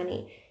for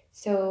money.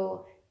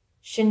 So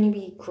shouldn't you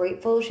be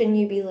grateful? Shouldn't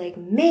you be like,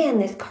 man,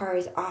 this car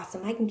is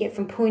awesome. I can get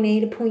from point A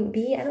to point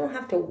B. I don't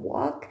have to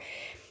walk.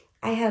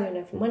 I have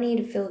enough money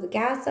to fill the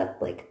gas up.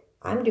 Like,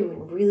 I'm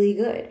doing really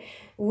good.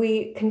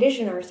 We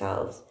condition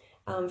ourselves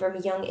from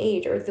a young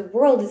age, or the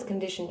world has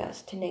conditioned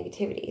us to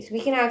negativity. So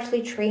we can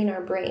actually train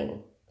our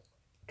brain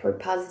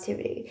toward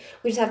positivity.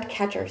 We just have to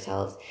catch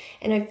ourselves.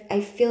 And I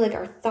feel like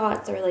our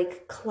thoughts are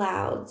like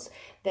clouds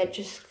that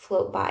just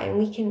float by, and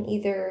we can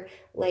either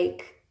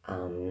like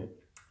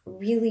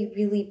really,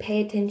 really pay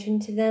attention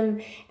to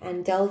them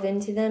and delve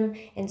into them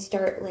and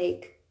start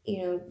like,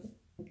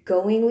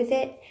 going with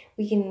it.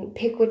 We can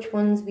pick which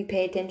ones we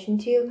pay attention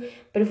to,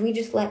 but if we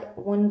just let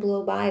one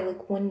blow by,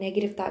 like one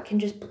negative thought can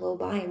just blow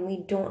by and we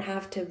don't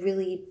have to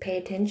really pay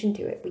attention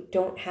to it. We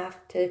don't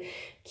have to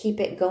keep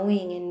it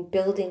going and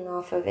building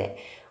off of it.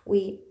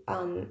 We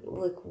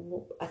like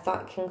a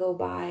thought can go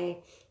by.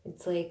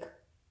 It's like,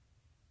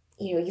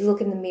 you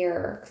look in the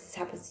mirror, because this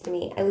happens to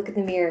me. I look in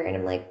the mirror and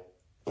I'm like,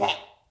 bleh.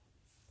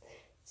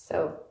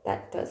 So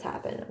that does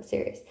happen. I'm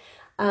serious.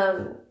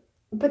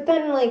 But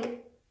then like,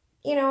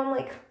 I'm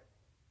like,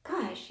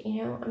 gosh,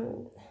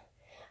 I'm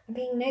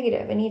being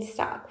negative. I need to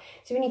stop.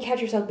 So when you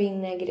catch yourself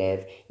being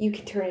negative, you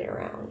can turn it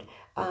around.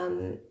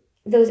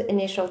 Those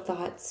initial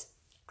thoughts,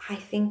 I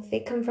think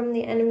they come from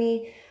the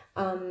enemy.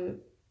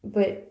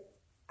 But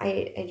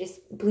I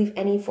just believe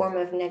any form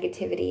of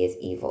negativity is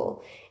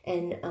evil.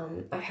 And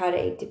I've had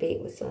a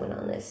debate with someone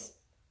on this,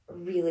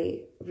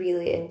 really,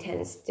 really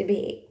intense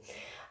debate,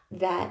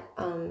 that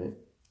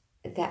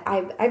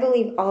I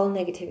believe all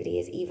negativity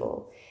is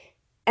evil.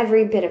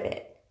 Every bit of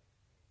it.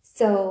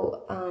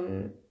 So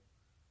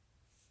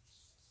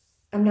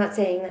I'm not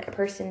saying that a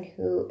person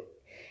who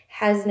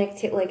has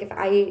negative, like if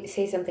I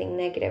say something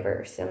negative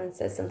or someone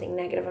says something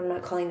negative, I'm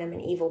not calling them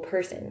an evil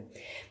person.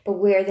 But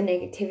where the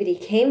negativity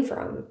came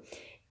from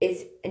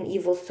is an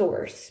evil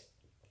source.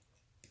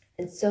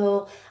 And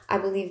so I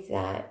believe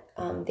that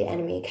the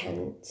enemy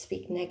can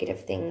speak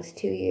negative things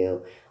to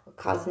you or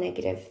cause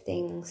negative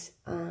things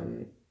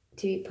to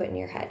be put in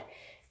your head.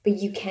 But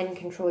you can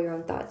control your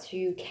own thoughts.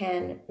 You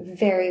can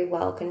very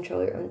well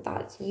control your own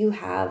thoughts. You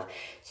have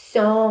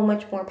so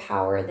much more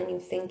power than you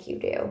think you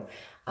do.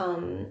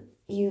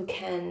 You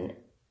can,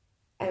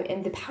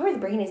 and the power of the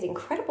brain is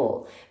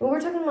incredible. When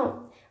we're talking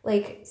about,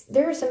 like,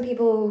 there are some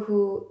people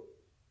who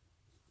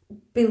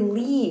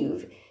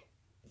believe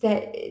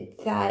that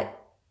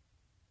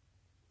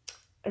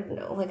I don't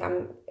know, like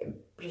I'm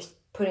just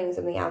putting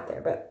something out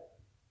there, but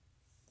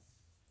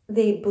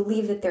they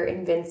believe that they're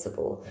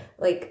invincible.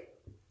 Like,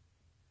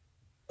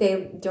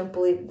 they don't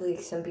believe, like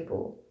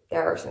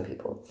there are some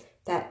people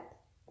that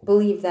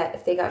believe that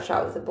if they got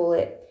shot with a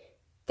bullet,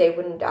 they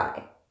wouldn't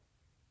die.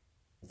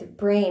 The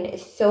brain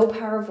is so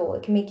powerful.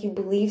 It can make you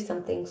believe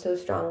something so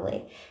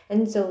strongly.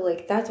 And so,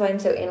 like, that's why I'm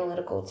so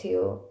analytical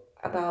too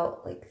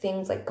about like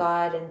things like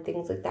God and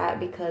things like that,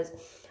 because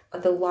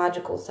of the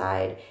logical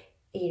side,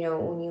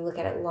 when you look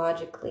at it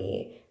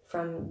logically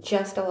from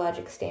just a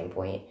logic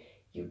standpoint,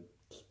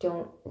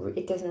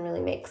 it doesn't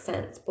really make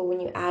sense. But when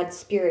you add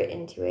spirit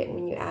into it, and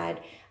when you add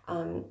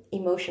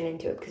emotion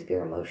into it, because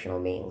we're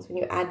emotional beings, when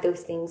you add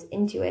those things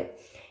into it,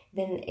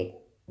 then it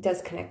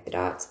does connect the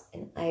dots.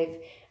 And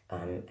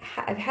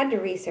I've had to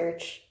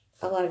research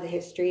a lot of the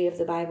history of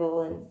the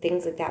Bible and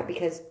things like that,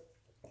 because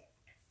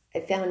I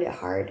found it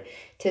hard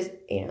to,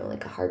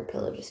 like a hard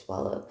pill to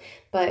swallow.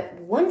 But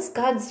once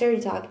God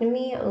started talking to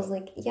me, I was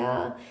like,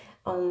 yeah,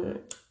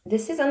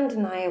 this is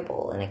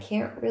undeniable, and I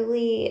can't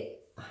really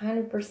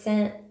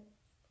 100%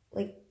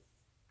 like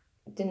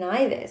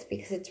deny this,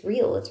 because it's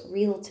real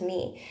to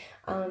me.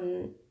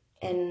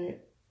 And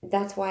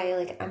that's why,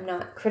 like, I'm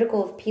not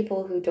critical of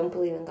people who don't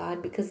believe in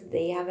God, because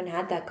they haven't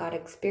had that God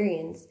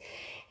experience.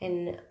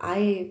 And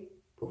I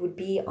would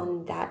be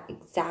on that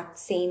exact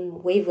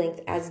same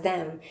wavelength as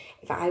them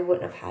if I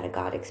wouldn't have had a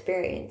God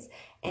experience.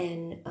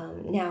 And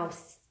now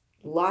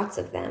lots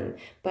of them,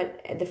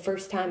 but the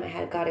first time I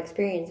had God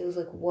experience, it was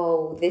like,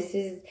 whoa, this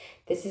is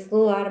a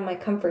little out of my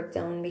comfort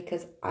zone,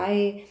 because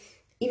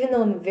even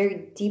though I'm a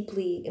very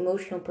deeply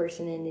emotional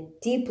person and a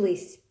deeply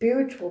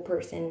spiritual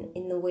person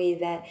in the way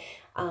that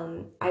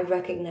I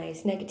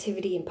recognize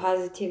negativity and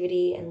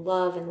positivity and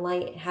love and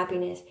light and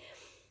happiness,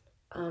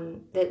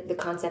 the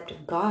concept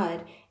of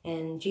God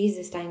and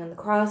Jesus dying on the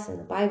cross and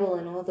the Bible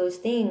and all those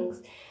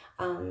things,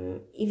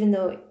 even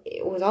though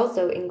it was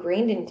also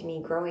ingrained into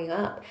me growing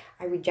up,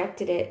 I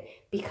rejected it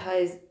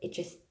because it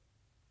just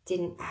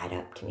didn't add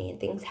up to me, and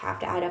things have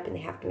to add up and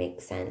they have to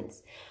make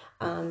sense.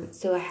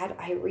 So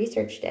I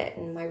researched it,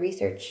 and my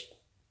research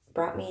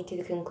brought me to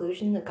the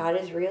conclusion that God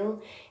is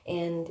real.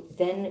 And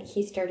then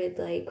he started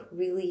like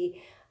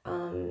really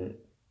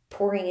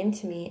pouring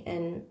into me,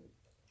 and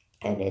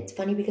it's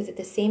funny because at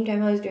the same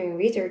time I was doing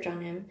research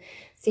on him,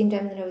 same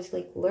time that I was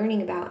like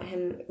learning about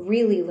him,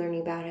 really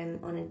learning about him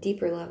on a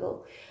deeper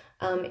level,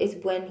 is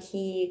when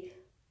he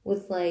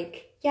was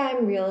like, yeah,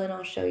 I'm real and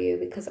I'll show you,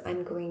 because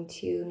I'm going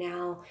to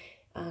now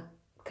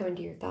come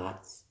into your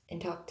thoughts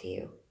and talk to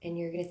you, and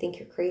you're going to think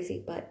you're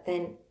crazy, but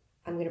then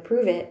I'm going to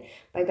prove it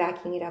by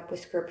backing it up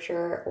with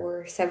scripture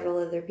or several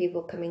other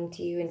people coming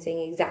to you and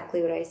saying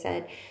exactly what I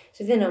said.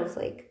 So then I was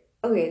like,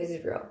 okay, this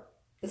is real.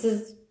 This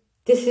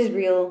is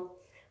real.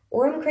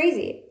 Or I'm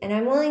crazy, and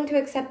I'm willing to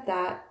accept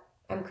that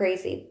I'm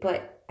crazy,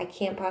 but I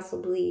can't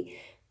possibly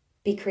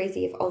be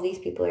crazy if all these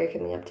people are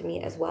coming up to me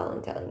as well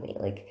and telling me,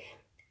 like,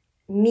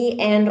 me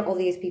and all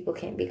these people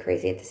can't be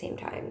crazy at the same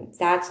time.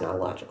 That's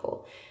not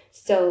logical.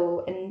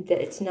 So, and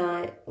it's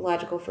not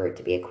logical for it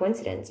to be a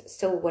coincidence.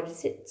 So what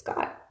is it? It's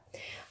God.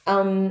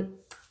 I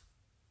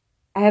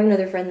have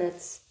another friend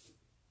that's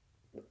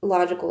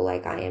logical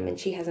like I am, and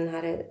she hasn't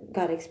had a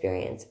God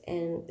experience,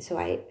 and so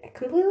I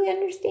completely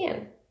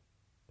understand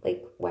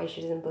like why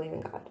she doesn't believe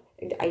in God.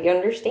 I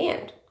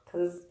understand,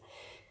 because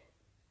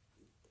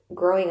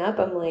growing up,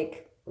 I'm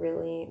like,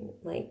 really,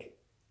 like,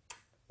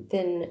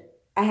 then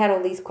I had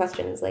all these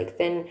questions, like,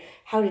 then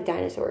how did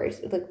dinosaurs,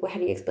 like, how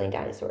do you explain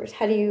dinosaurs?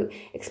 How do you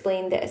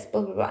explain this?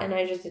 Blah, blah, blah. And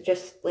I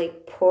just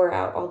like pour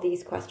out all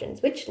these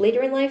questions, which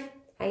later in life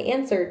I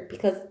answered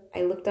because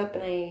I looked up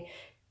and I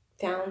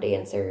found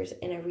answers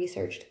and I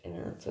researched, and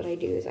that's what I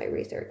do is I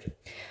research.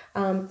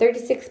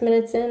 36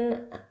 minutes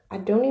in, I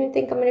don't even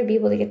think I'm going to be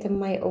able to get to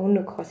my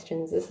own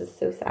questions. This is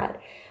so sad.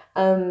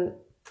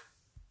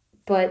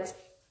 But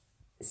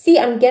see,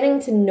 I'm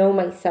getting to know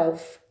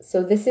myself,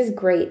 so this is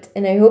great.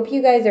 And I hope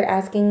you guys are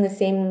asking the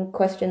same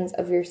questions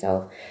of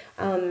yourself.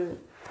 And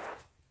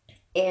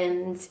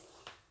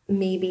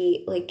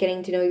maybe like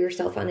getting to know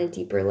yourself on a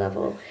deeper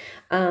level.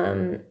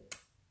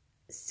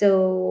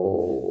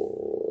 So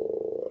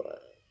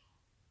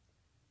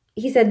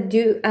he said,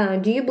 do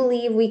you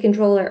believe we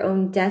control our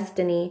own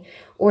destiny,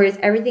 or is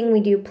everything we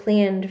do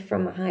planned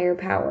from a higher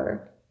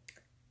power?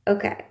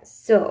 Okay,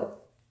 so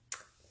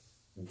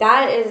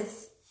that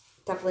is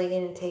definitely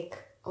going to take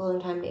a long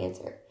time to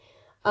answer.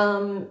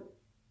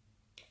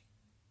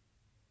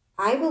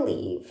 I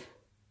believe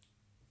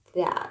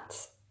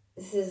that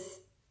this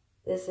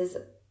is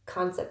a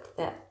concept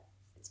that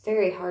it's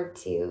very hard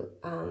to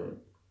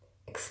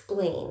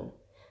explain,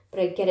 but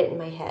I get it in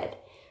my head.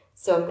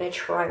 So I'm going to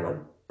try my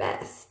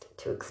best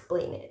to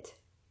explain it.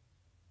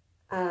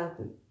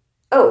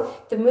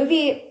 The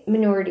movie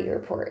Minority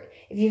Report,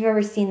 if you've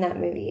ever seen that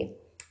movie,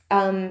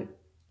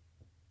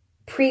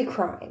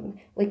 pre-crime,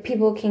 like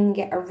people can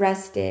get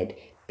arrested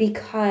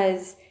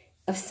because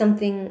of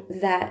something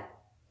that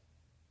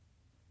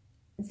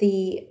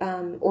the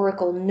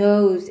oracle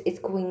knows is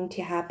going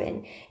to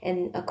happen,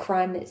 and a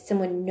crime that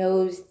someone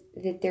knows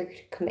that they're going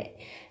to commit.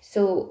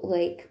 So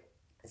like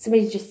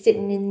somebody's just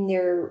sitting in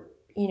their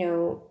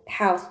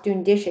house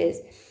doing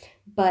dishes,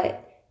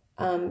 but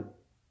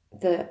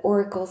the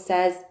oracle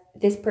says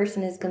this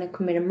person is going to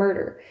commit a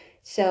murder,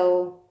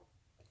 so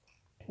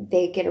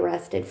they get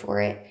arrested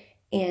for it,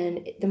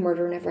 and the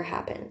murder never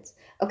happens.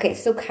 Okay,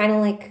 so kind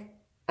of like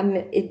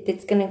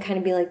it's going to kind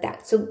of be like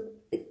that. So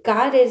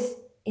God is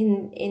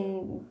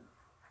in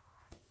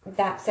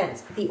that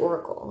sense the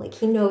oracle. Like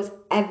he knows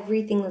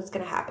everything that's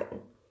going to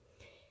happen.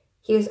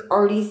 He has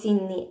already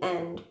seen the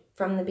end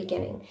from the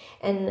beginning,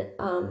 and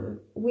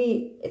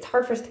it's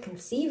hard for us to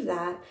conceive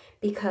that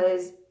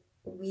because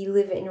we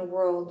live in a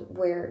world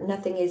where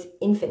nothing is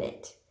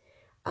infinite.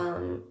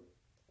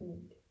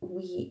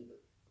 We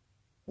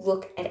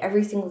look at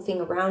every single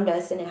thing around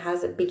us and it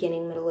has a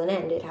beginning, middle, and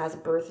end. It has a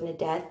birth and a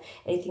death.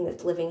 Anything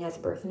that's living has a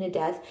birth and a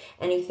death.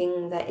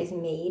 Anything that is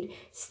made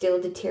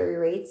still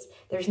deteriorates.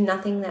 There's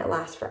nothing that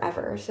lasts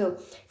forever. So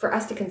for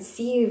us to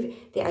conceive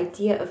the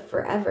idea of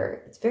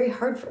forever, it's very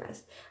hard for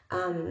us.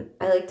 I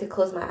like to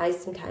close my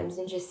eyes sometimes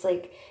and just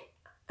like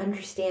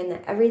understand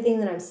that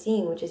everything that I'm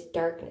seeing, which is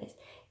darkness,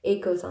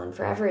 it goes on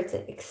forever. It's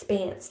an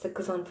expanse that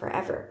goes on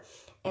forever.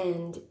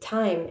 And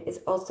time is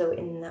also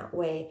in that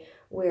way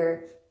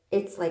where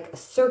it's like a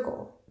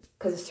circle,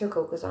 because a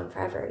circle goes on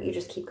forever. You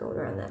just keep going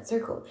around that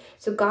circle.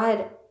 So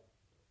God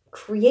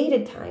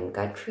created time.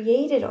 God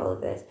created all of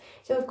this.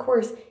 So of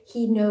course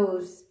he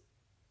knows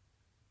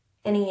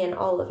any and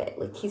all of it.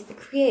 Like, he's the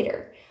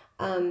creator.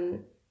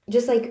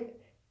 Just like,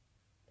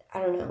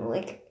 I don't know,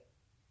 like,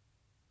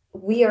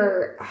 we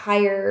are a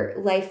higher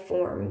life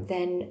form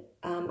than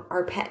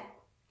our pet.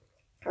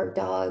 Our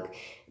dog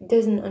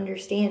doesn't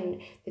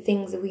understand the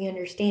things that we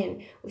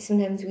understand.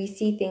 Sometimes we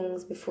see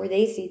things before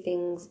they see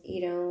things,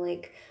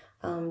 like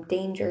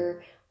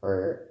danger,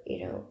 or,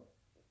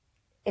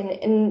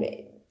 and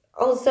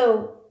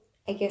also,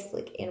 I guess,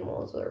 like,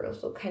 animals are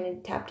also kind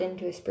of tapped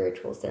into a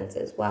spiritual sense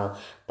as well.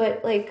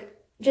 But, like,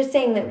 just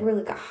saying that we're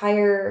like a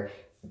higher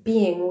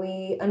being,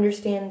 we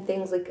understand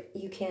things like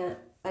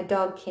a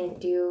dog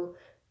can't do,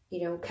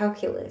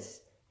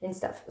 calculus and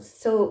stuff.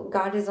 So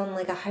God is on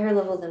like a higher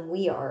level than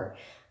we are.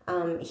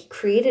 He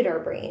created our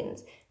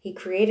brains. He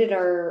created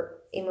our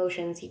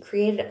emotions. He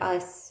created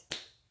us.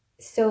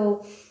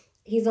 So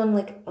he's on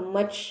like a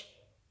much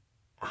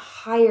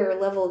higher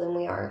level than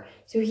we are.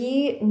 So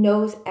he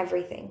knows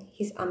everything.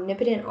 He's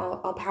omnipotent,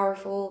 all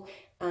powerful,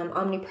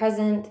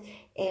 omnipresent,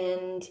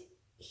 and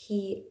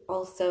he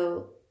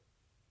also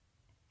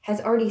has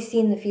already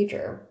seen the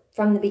future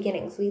from the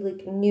beginning. So he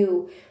like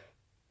knew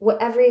what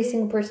every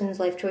single person's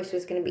life choice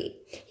was going to be.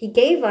 He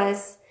gave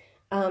us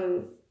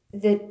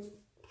the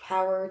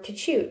power to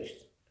choose,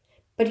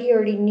 but he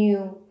already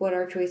knew what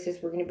our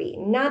choices were going to be.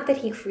 Not that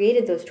he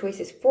created those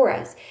choices for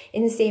us,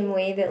 in the same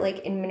way that, like,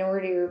 in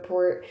Minority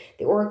Report,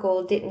 the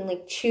Oracle didn't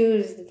like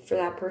choose for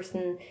that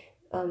person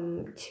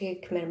to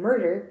commit a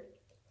murder,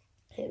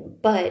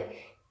 but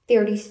they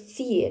already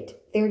see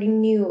it. They already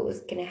knew it was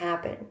going to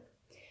happen.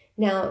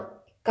 Now,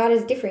 God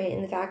is different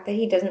in the fact that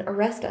he doesn't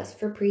arrest us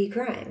for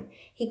pre-crime.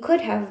 He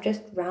could have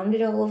just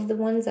rounded all of the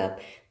ones up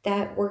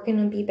that were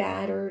going to be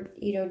bad or,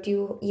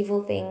 do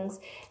evil things,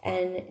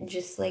 and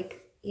just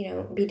like,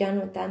 be done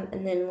with them,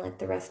 and then let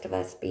the rest of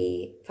us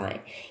be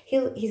fine.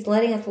 He's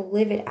letting us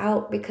live it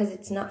out because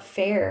it's not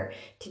fair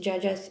to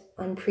judge us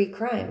on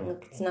pre-crime.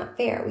 Like, it's not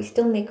fair. We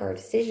still make our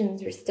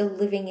decisions. We're still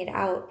living it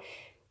out.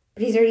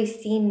 But he's already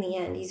seen the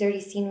end. He's already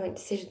seen what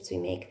decisions we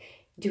make.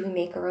 Do we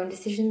make our own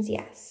decisions?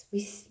 Yes.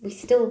 We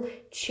still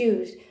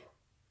choose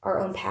our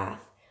own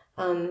path.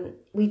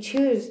 We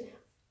choose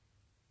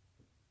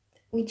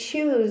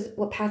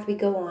what path we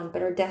go on,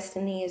 but our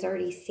destiny is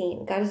already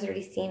seen. God has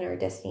already seen our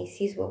destiny,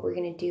 sees what we're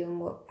going to do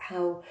and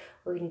how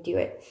we're going to do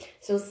it.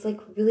 So it's like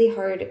really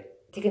hard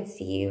to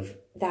conceive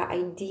that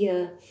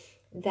idea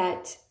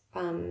that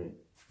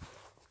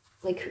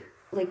like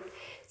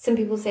some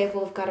people say,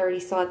 well, if God already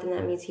saw it, then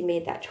that means he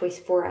made that choice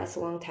for us a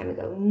long time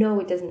ago. No,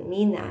 it doesn't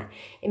mean that.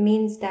 It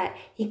means that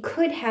he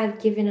could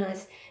have given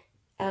us,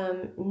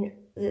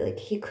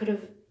 he could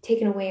have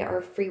taken away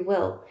our free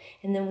will,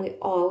 and then we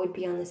all would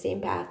be on the same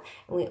path,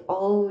 and we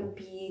all would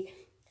be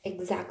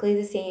exactly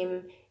the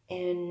same,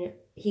 and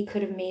he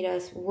could have made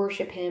us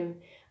worship him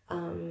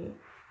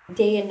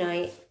day and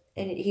night,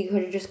 and he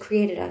could have just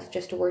created us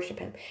just to worship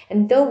him.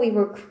 And though we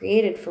were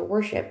created for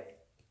worship,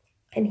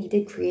 and he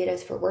did create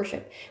us for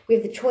worship, we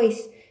have the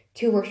choice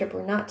to worship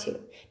or not to.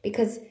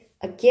 Because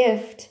a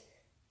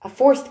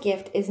forced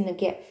gift isn't a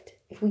gift.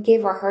 If we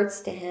gave our hearts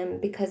to him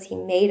because he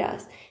made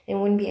us, it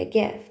wouldn't be a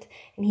gift.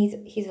 And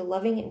he's a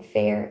loving and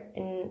fair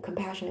and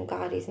compassionate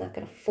God. He's not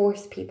going to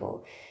force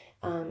people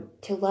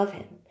to love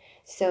him.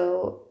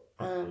 So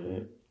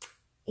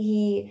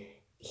he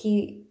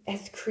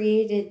has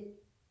created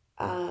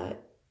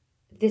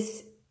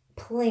this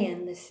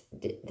plan,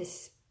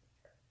 this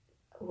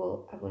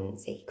well, I wouldn't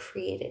say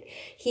created.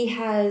 He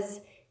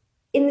has,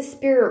 in the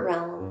spirit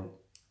realm,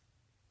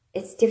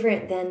 it's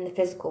different than the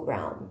physical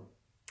realm.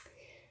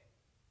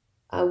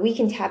 We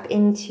can tap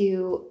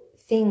into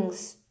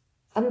things,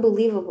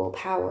 unbelievable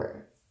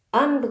power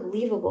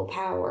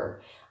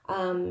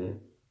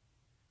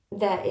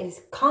that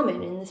is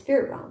common in the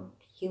spirit realm.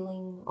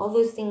 Healing, all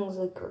those things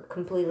are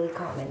completely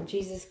common.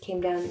 Jesus came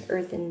down to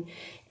earth, and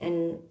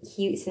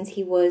since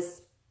he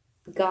was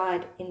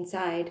God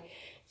inside,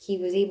 he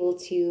was able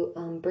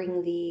to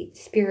bring the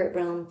spirit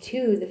realm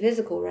to the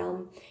physical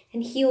realm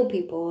and heal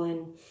people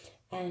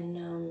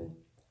and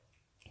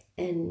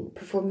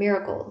perform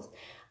miracles.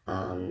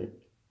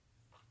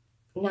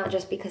 Not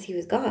just because he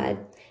was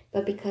God,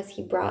 but because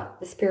he brought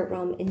the spirit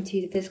realm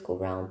into the physical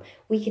realm.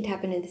 We can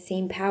tap into the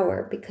same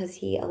power because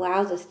he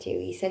allows us to.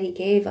 He said he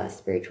gave us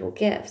spiritual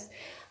gifts.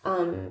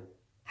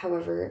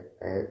 However,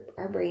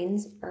 our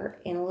brains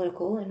are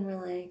analytical, and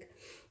we're like,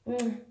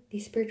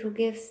 these spiritual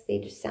gifts, they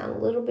just sound a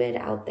little bit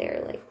out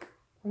there. Like,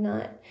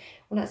 we're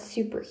not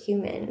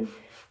superhuman,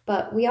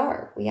 but we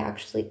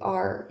actually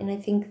are. And I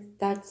think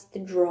that's the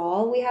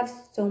draw. We have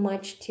so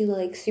much to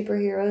like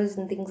superheroes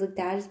and things like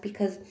that, is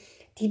because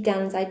deep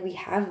down inside we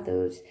have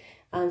those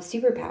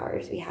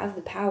superpowers. We have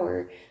the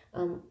power,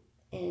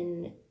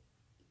 and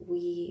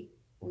we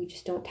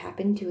just don't tap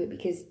into it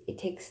because it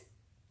takes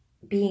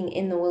being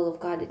in the will of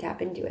God to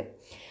tap into it.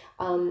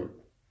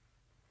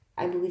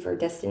 I believe our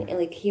destiny,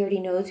 like, he already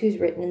knows who's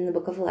written in the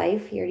book of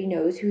life. He already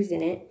knows who's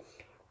in it,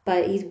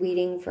 but he's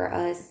waiting for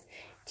us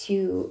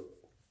to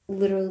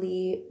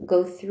literally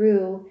go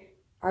through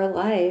our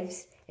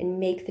lives and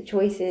make the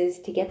choices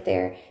to get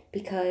there.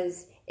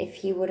 Because if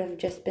he would have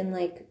just been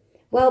like,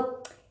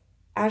 well,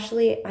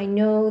 Ashley, I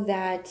know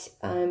that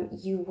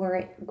you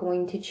weren't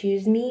going to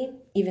choose me,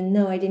 even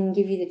though I didn't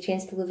give you the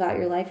chance to live out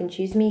your life and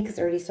choose me because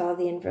I already saw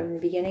the end from the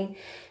beginning.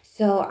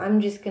 So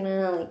I'm just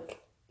gonna,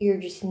 like, you're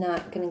just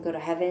not gonna go to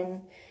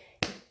heaven.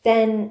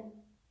 Then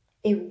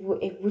it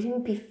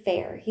wouldn't be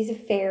fair. He's a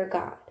fair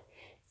God.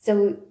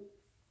 So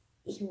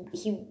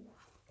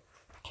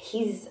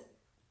he's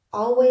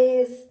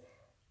always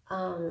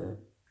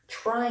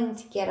trying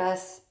to get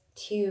us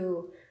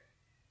to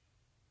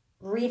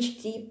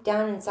reach deep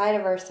down inside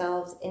of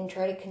ourselves and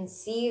try to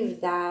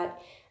conceive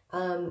that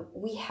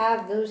we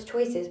have those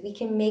choices. We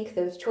can make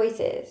those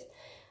choices.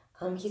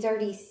 He's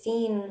already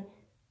seen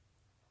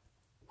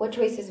what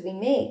choices we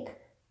make,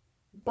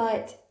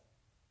 but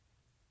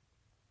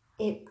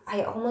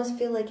I almost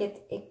feel like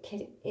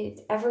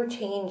it's ever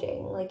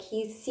changing. Like,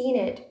 he's seen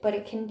it, but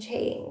it can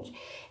change.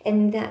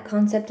 And that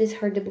concept is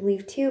hard to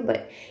believe too,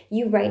 but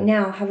you right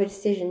now have a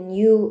decision.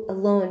 You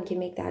alone can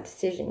make that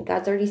decision.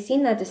 God's already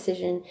seen that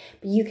decision,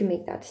 but you can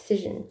make that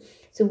decision.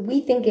 So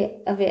we think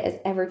of it as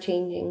ever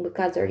changing, but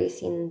God's already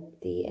seen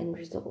the end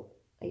result,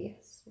 I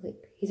guess.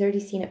 Like, he's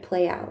already seen it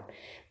play out,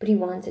 but he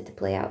wants it to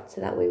play out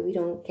so that way we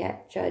don't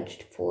get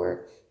judged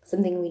for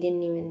something we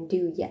didn't even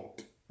do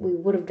yet. We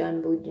would have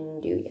done, but we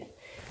didn't do yet.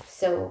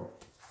 So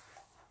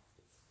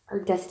our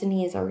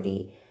destiny is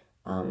already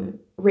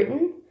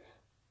written,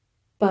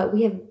 but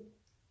we have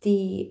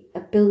the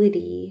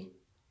ability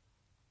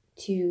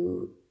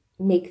to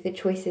make the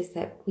choices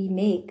that we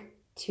make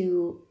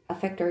to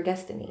affect our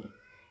destiny,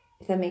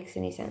 if that makes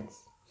any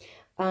sense.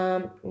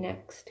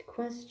 Next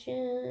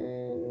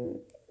question.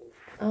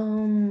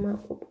 I'm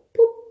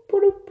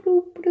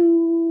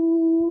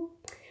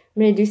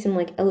gonna do some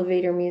like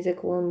elevator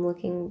music while I'm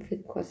looking for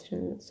the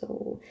question.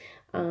 So,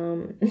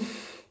 oh,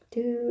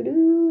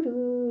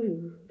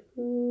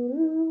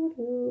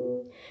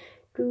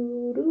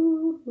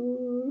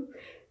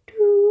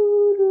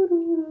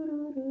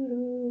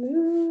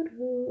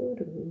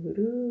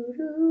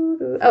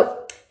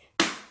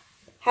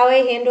 how I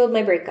handled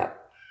my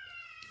breakup.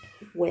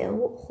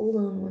 Well, hold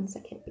on one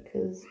second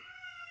because,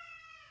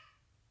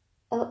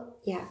 oh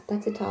yeah,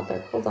 that's a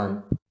toddler. Hold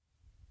on.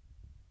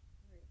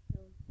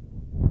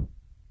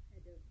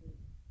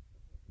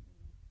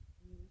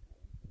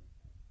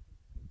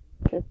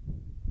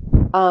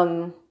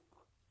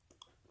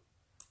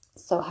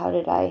 So how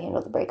did I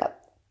handle the breakup?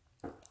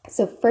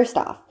 So first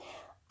off,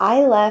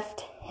 I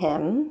left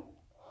him.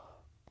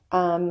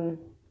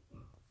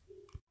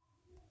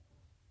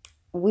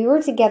 We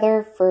were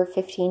together for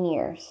 15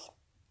 years.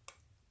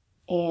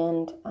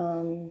 And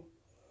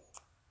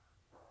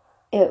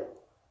it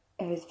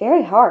was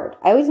very hard.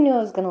 I always knew I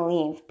was going to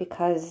leave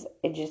because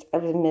I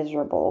was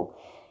miserable.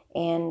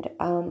 And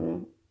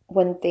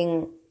one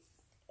thing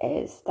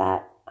is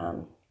that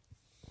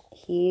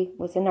he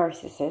was a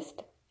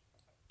narcissist.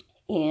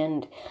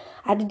 And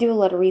I had to do a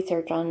lot of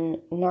research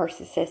on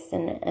narcissists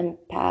and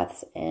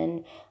empaths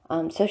and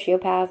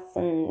sociopaths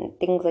and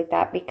things like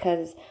that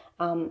because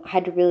I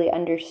had to really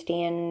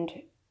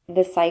understand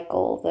the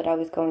cycle that I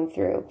was going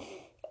through.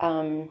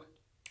 He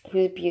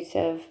was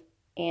abusive,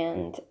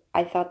 and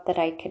I thought that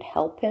I could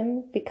help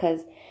him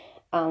because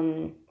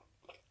it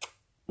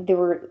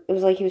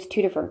was like he was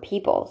two different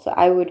people. So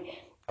I would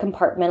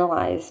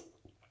compartmentalize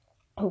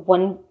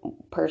one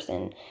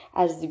person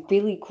as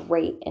really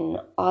great and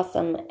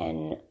awesome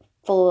and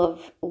full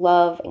of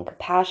love and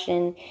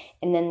compassion,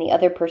 and then the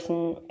other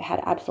person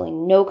had absolutely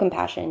no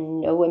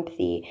compassion, no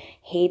empathy,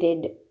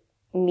 hated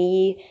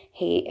me,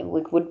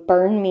 would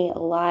burn me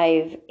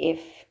alive if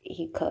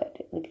he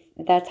could. Like,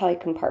 that's how I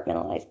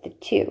compartmentalized the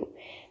two.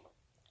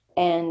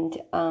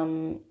 And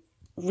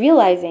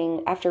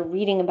realizing after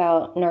reading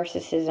about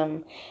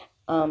narcissism,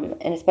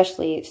 and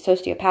especially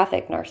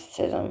sociopathic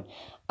narcissism,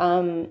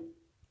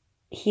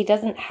 he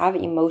doesn't have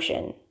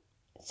emotion.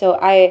 So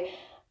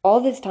all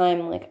this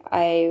time, like,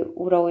 I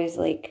would always,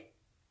 like,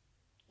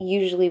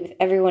 usually with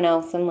everyone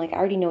else, I'm like, I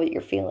already know what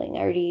you're feeling.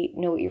 I already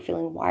know what you're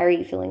feeling. Why are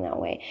you feeling that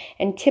way?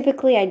 And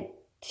typically I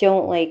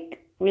don't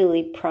like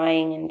really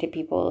prying into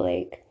people,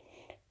 like,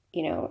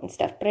 and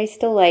stuff, but I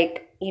still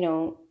like,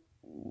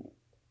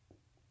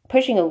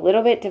 pushing a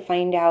little bit to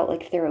find out,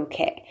 like, if they're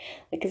okay.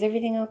 Like, is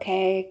everything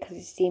okay? Because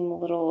you seem a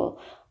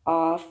little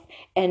off.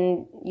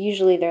 And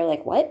usually they're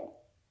like, what?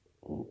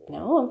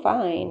 No, I'm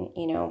fine,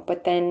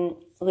 but then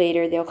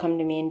later they'll come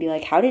to me and be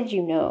like, how did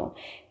you know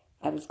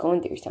I was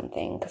going through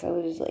something? Because I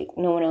was like,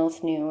 no one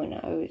else knew, and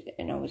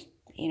I was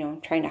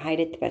trying to hide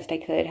it the best I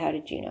could. How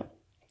did you know?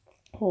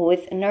 Well,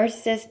 with a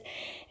narcissist,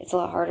 it's a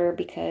lot harder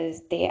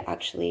because they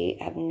actually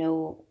have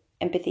no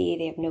empathy,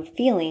 they have no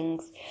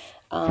feelings,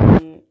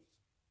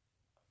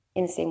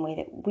 in the same way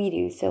that we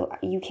do. So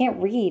you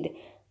can't read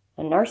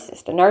a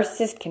narcissist. A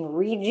narcissist can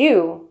read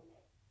you,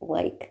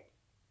 like,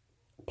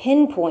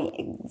 pinpoint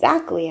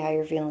exactly how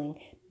you're feeling,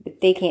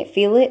 but they can't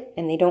feel it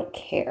and they don't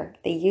care.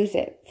 They use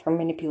it for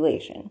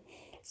manipulation.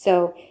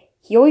 So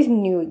he always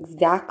knew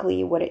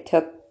exactly what it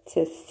took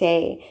to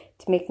say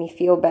to make me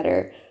feel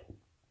better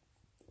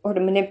or to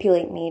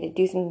manipulate me to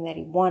do something that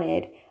he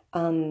wanted,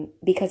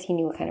 because he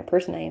knew what kind of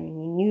person I am,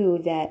 and he knew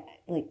that,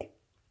 like,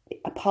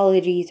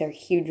 apologies are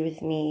huge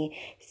with me.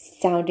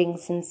 Sounding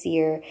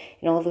sincere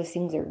and all those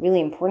things are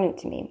really important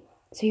to me.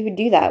 So he would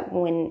do that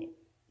when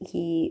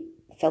he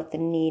felt the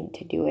need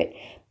to do it,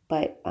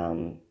 but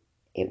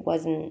it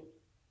wasn't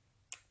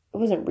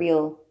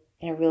real.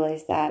 And I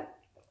realized that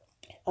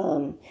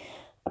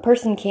a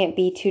person can't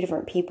be two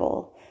different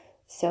people.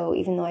 So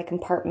even though I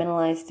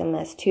compartmentalized them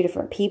as two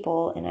different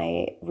people and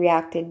I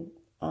reacted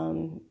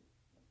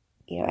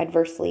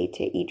adversely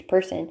to each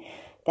person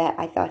that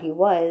I thought he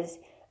was,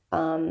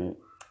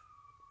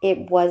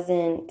 it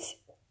wasn't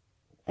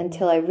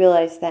until I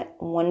realized that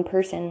one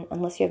person,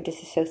 unless you have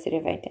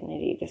dissociative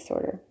identity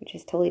disorder, which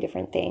is a totally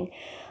different thing,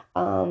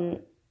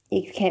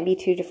 you can't be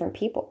two different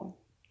people.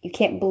 You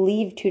can't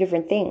believe two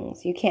different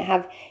things. You can't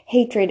have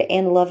hatred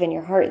and love in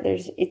your heart.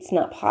 It's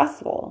not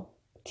possible.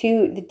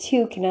 The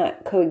two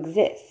cannot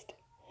coexist.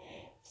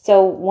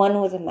 So one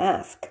was a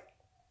mask.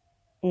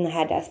 And I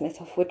had to ask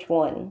myself which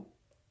one.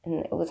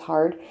 And it was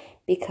hard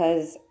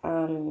because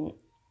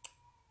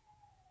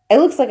it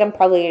looks like I'm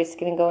probably just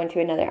going to go into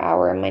another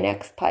hour in my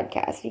next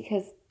podcast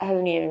because I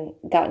haven't even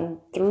gotten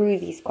through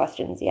these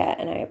questions yet.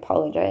 And I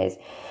apologize.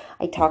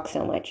 I talk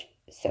so much,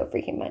 so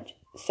freaking much.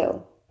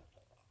 So,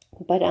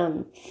 but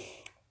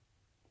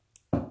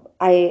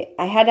I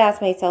had to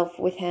ask myself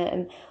with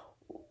him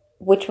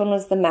which one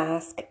was the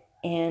mask,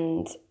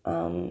 and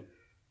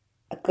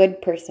a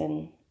good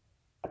person,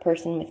 a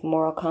person with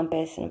moral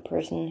compass, and a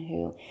person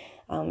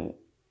who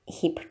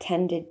he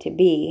pretended to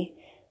be.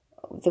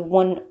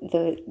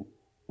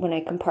 When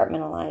I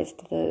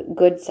compartmentalized the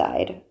good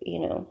side,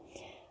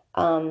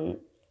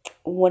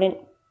 wouldn't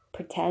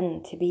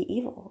pretend to be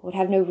evil, would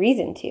have no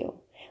reason to,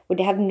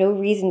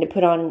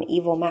 put on an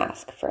evil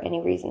mask for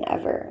any reason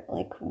ever.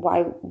 Like,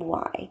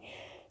 why?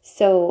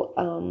 So,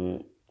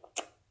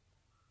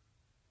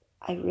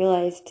 I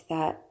realized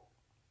that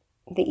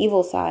the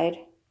evil side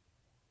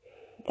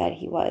that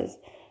he was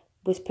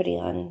putting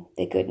on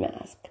the good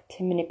mask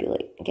to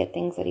manipulate and get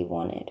things that he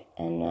wanted.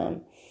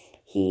 And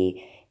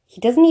he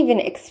doesn't even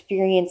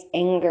experience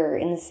anger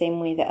in the same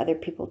way that other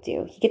people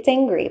do. He gets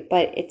angry,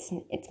 but it's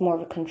more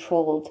of a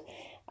controlled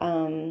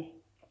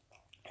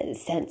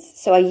sense.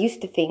 So I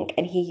used to think,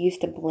 and he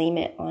used to blame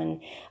it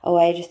on,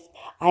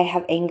 I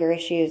have anger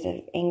issues, I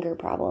have anger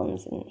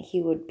problems, and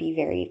he would be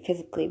very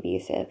physically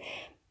abusive.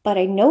 But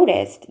I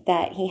noticed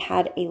that he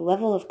had a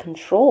level of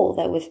control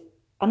that was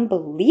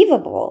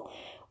unbelievable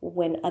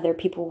when other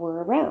people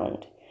were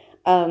around.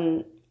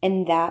 And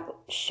that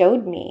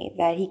showed me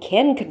that he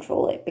can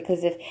control it,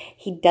 because if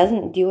he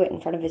doesn't do it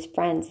in front of his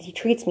friends, he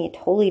treats me a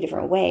totally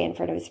different way in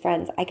front of his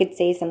friends. I could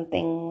say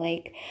something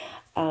like,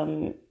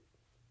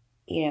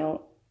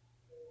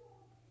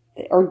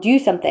 or do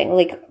something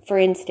like, for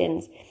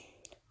instance,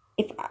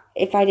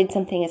 if I did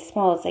something as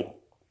small as like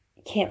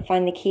can't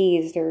find the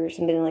keys or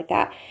something like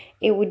that,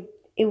 it would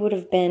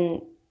have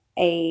been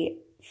a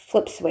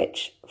flip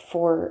switch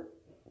for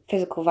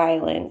physical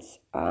violence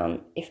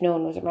if no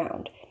one was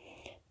around.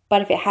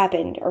 But if it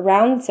happened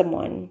around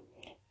someone,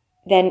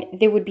 then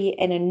there would be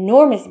an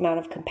enormous amount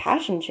of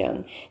compassion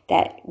shown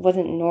that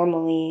wasn't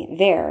normally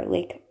there.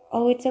 Like,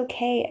 oh, it's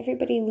okay.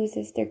 Everybody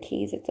loses their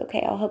keys. It's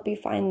okay. I'll help you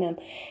find them.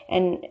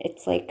 And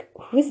it's like,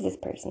 who is this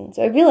person?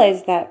 So I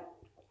realized that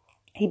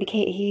he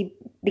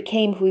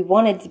became who he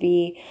wanted to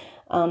be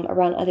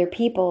around other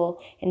people,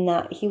 and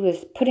that he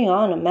was putting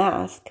on a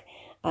mask,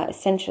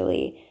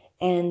 essentially.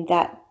 And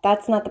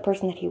that's not the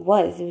person that he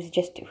was. It was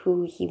just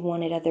who he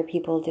wanted other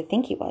people to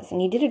think he was. And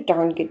he did a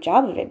darn good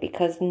job of it,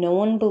 because no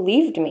one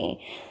believed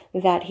me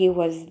that he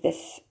was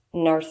this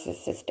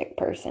narcissistic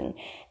person.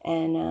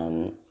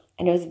 And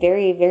it was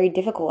very, very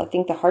difficult. I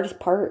think the hardest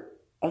part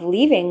of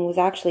leaving was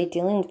actually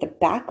dealing with the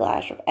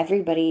backlash of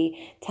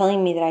everybody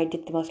telling me that I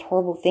did the most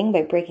horrible thing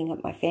by breaking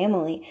up my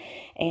family.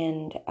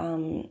 And,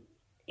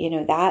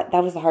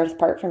 that was the hardest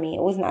part for me.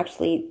 It wasn't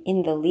actually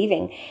in the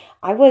leaving.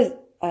 I was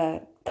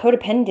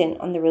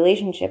codependent on the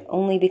relationship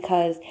only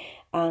because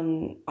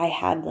I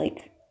had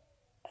like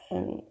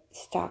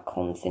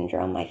Stockholm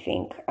syndrome, I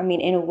think. I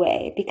mean, in a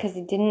way, because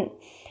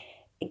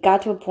it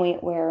got to a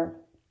point where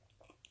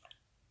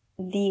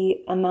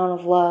the amount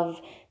of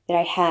love that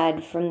I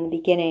had from the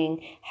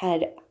beginning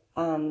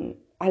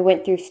I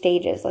went through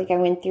stages. Like I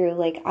went through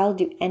I'll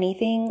do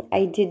anything.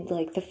 I did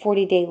like the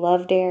 40-day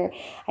love dare.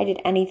 I did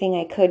anything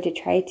I could to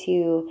try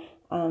to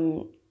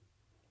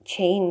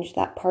change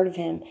that part of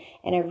him.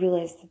 And I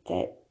realized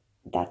that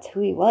that's who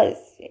he was.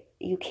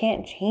 You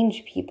can't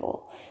change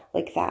people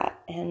like that.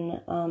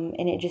 And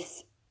it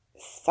just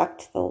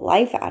sucked the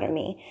life out of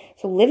me.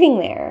 So living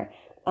there,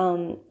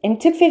 and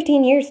it took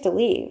 15 years to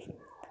leave.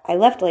 I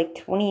left like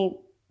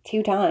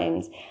 22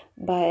 times,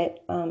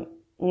 but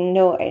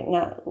no,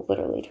 not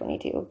literally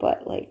 22,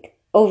 but like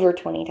over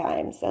 20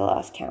 times. I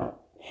lost count.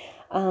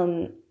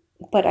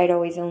 But I'd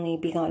always only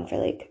be gone for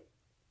like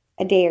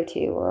a day or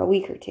two or a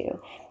week or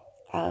two.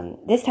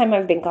 This time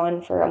I've been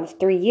gone for almost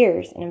 3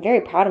 years, and I'm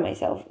very proud of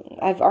myself.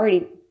 I've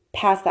already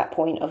passed that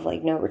point of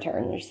like no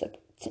return. There's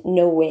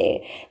no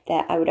way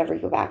that I would ever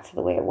go back to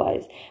the way it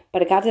was.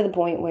 But it got to the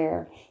point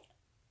where,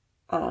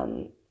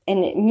 and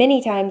and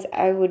many times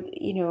I would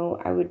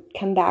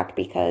come back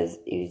because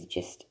it was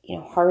just,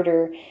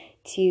 harder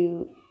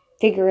to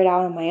figure it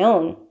out on my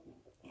own.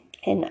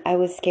 And I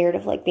was scared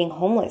of like being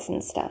homeless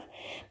and stuff.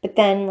 But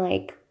then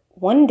like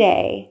one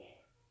day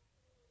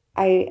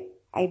I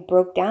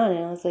broke down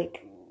and I was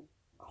like,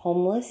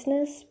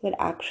 homelessness would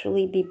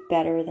actually be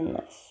better than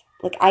this.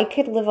 Like I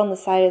could live on the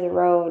side of the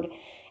road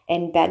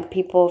and beg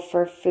people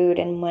for food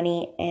and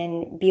money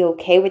and be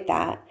okay with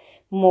that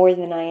more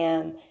than I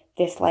am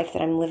this life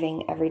that I'm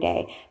living every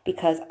day,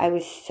 because I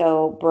was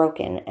so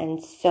broken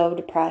and so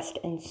depressed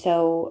and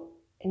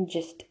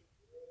just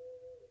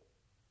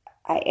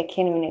I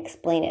can't even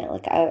explain it.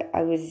 Like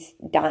I was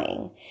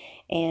dying,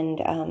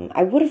 and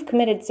I would have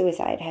committed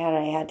suicide had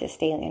I had to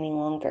stay any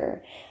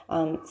longer.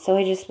 So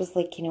I just was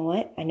like, you know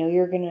what? I know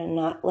you're gonna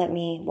not let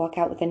me walk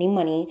out with any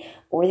money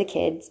or the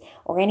kids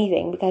or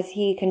anything, because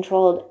he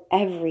controlled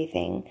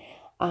everything.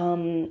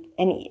 And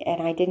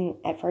I didn't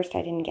at first.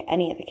 I didn't get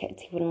any of the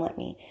kids. He wouldn't let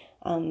me.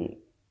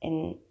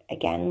 And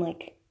again,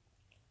 like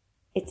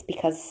it's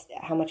because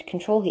how much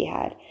control he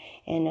had,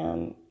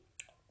 and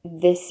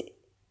this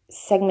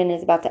segment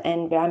is about to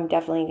end, but I'm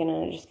definitely going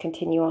to just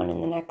continue on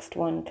in the next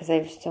one because I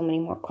have so many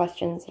more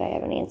questions that I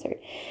haven't answered.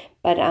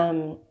 But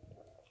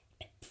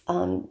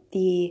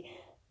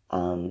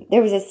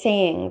there was a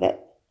saying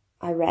that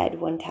I read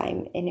one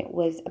time, and it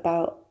was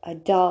about a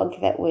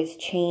dog that was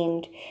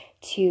chained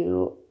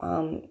to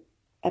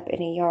up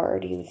in a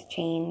yard. He was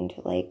chained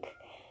like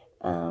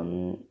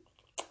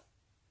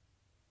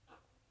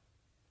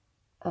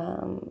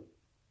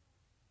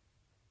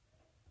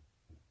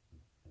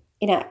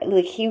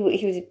like he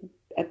was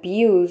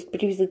abused, but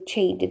he was like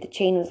chained. The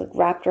chain was like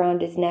wrapped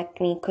around his neck,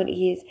 and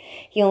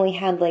he only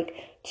had like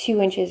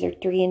 2 inches or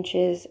 3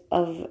 inches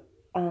of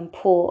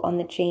pull on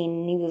the chain,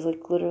 and he was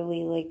like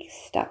literally like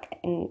stuck.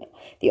 And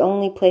the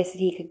only place that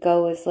he could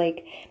go was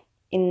like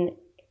in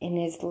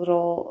his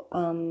little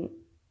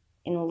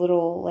in a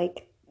little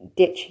like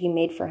ditch he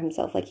made for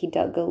himself. Like he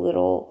dug a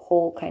little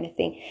hole kind of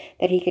thing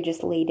that he could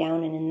just lay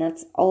down in, and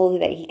that's all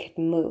that he could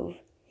move.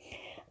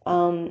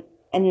 And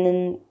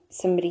then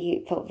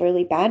somebody felt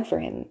really bad for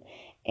him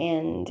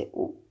and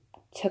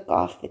took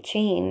off the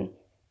chain,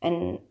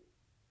 and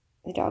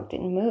the dog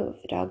didn't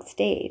move. The dog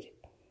stayed.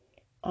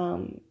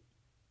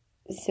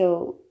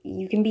 So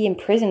you can be in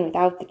prison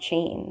without the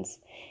chains.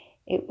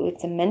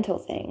 It's a mental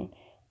thing.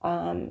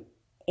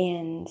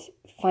 And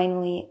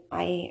finally,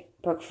 I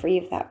broke free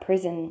of that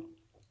prison,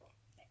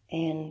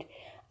 and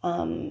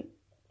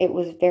it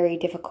was very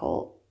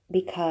difficult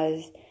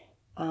because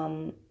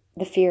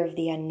the fear of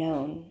the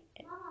unknown.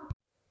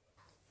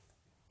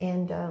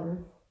 And a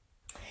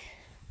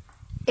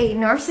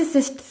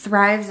narcissist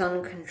thrives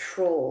on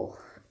control.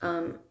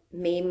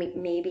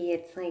 Maybe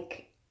it's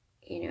like,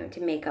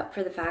 to make up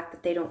for the fact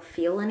that they don't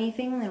feel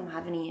anything, they don't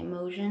have any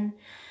emotion.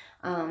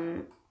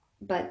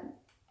 But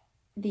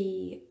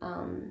the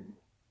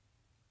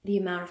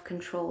amount of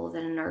control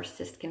that a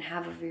narcissist can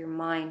have over your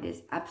mind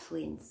is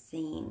absolutely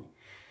insane.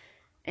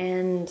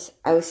 And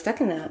I was stuck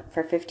in that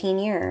for 15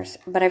 years.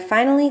 But I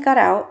finally got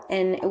out,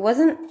 and it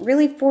wasn't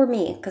really for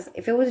me, because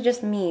if it was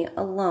just me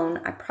alone,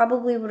 I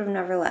probably would have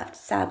never left,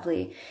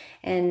 sadly.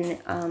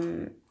 And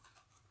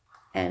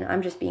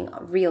I'm just being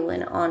real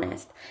and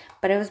honest.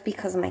 But it was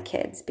because of my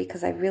kids,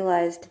 because I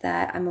realized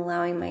that I'm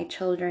allowing my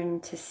children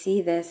to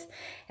see this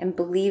and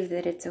believe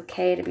that it's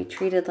okay to be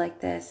treated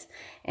like this,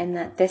 and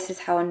that this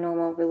is how a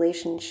normal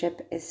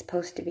relationship is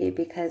supposed to be,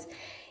 because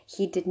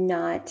he did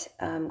not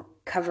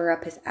cover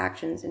up his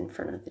actions in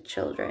front of the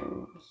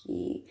children.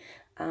 He,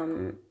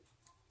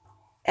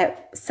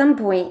 at some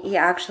point, he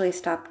actually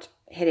stopped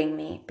hitting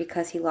me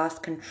because he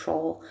lost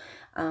control.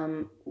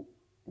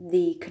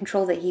 The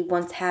control that he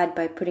once had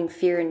by putting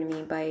fear into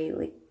me, by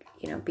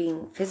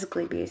being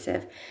physically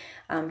abusive,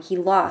 he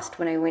lost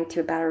when I went to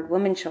a battered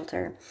women's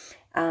shelter.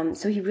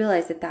 So he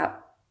realized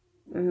that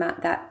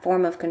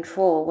form of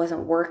control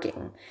wasn't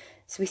working.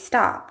 So he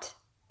stopped.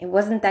 It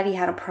wasn't that he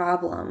had a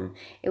problem.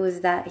 It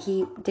was that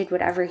he did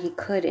whatever he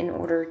could in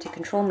order to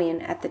control me.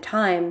 And at the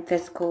time,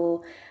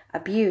 physical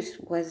abuse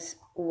was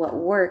what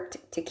worked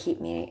to keep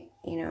me,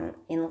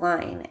 in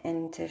line,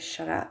 and to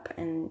shut up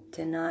and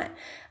to not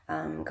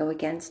go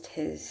against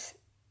his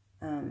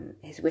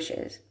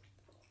wishes.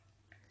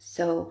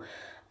 So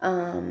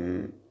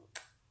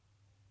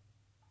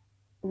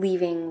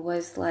leaving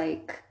was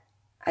like,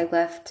 I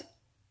left,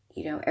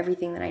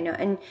 everything that I know.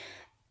 And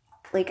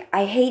like,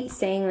 I hate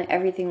saying that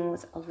everything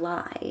was a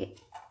lie,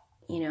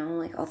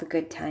 like all the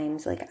good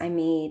times. Like I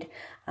made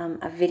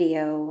a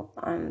video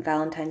on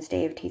Valentine's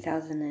Day of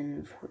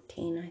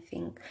 2014, I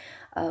think,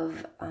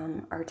 of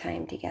our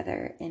time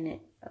together. And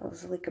it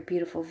was like a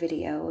beautiful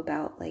video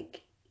about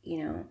like,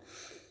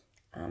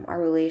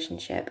 our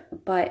relationship.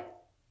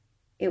 But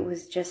it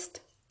was just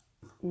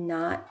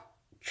not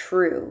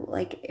true.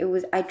 Like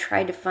I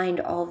tried to find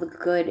all the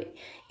good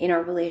in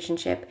our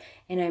relationship,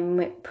 and I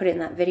put it in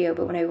that video.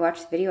 But when I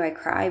watched the video, I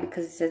cry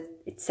because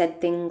it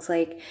said things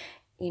like,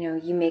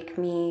 you make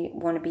me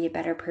want to be a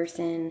better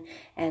person.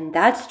 And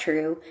that's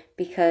true,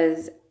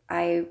 because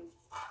I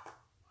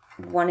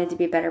wanted to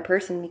be a better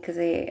person because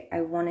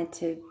I wanted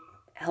to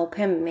help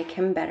him, make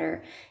him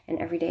better. And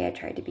every day I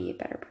tried to be a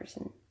better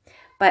person.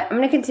 But I'm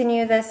going to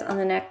continue this on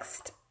the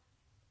next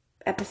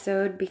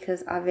episode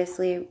because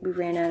obviously we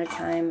ran out of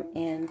time,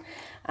 and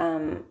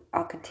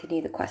I'll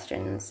continue the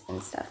questions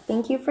and stuff.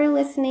 Thank you for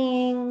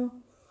listening.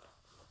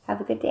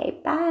 Have a good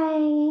day.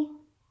 Bye.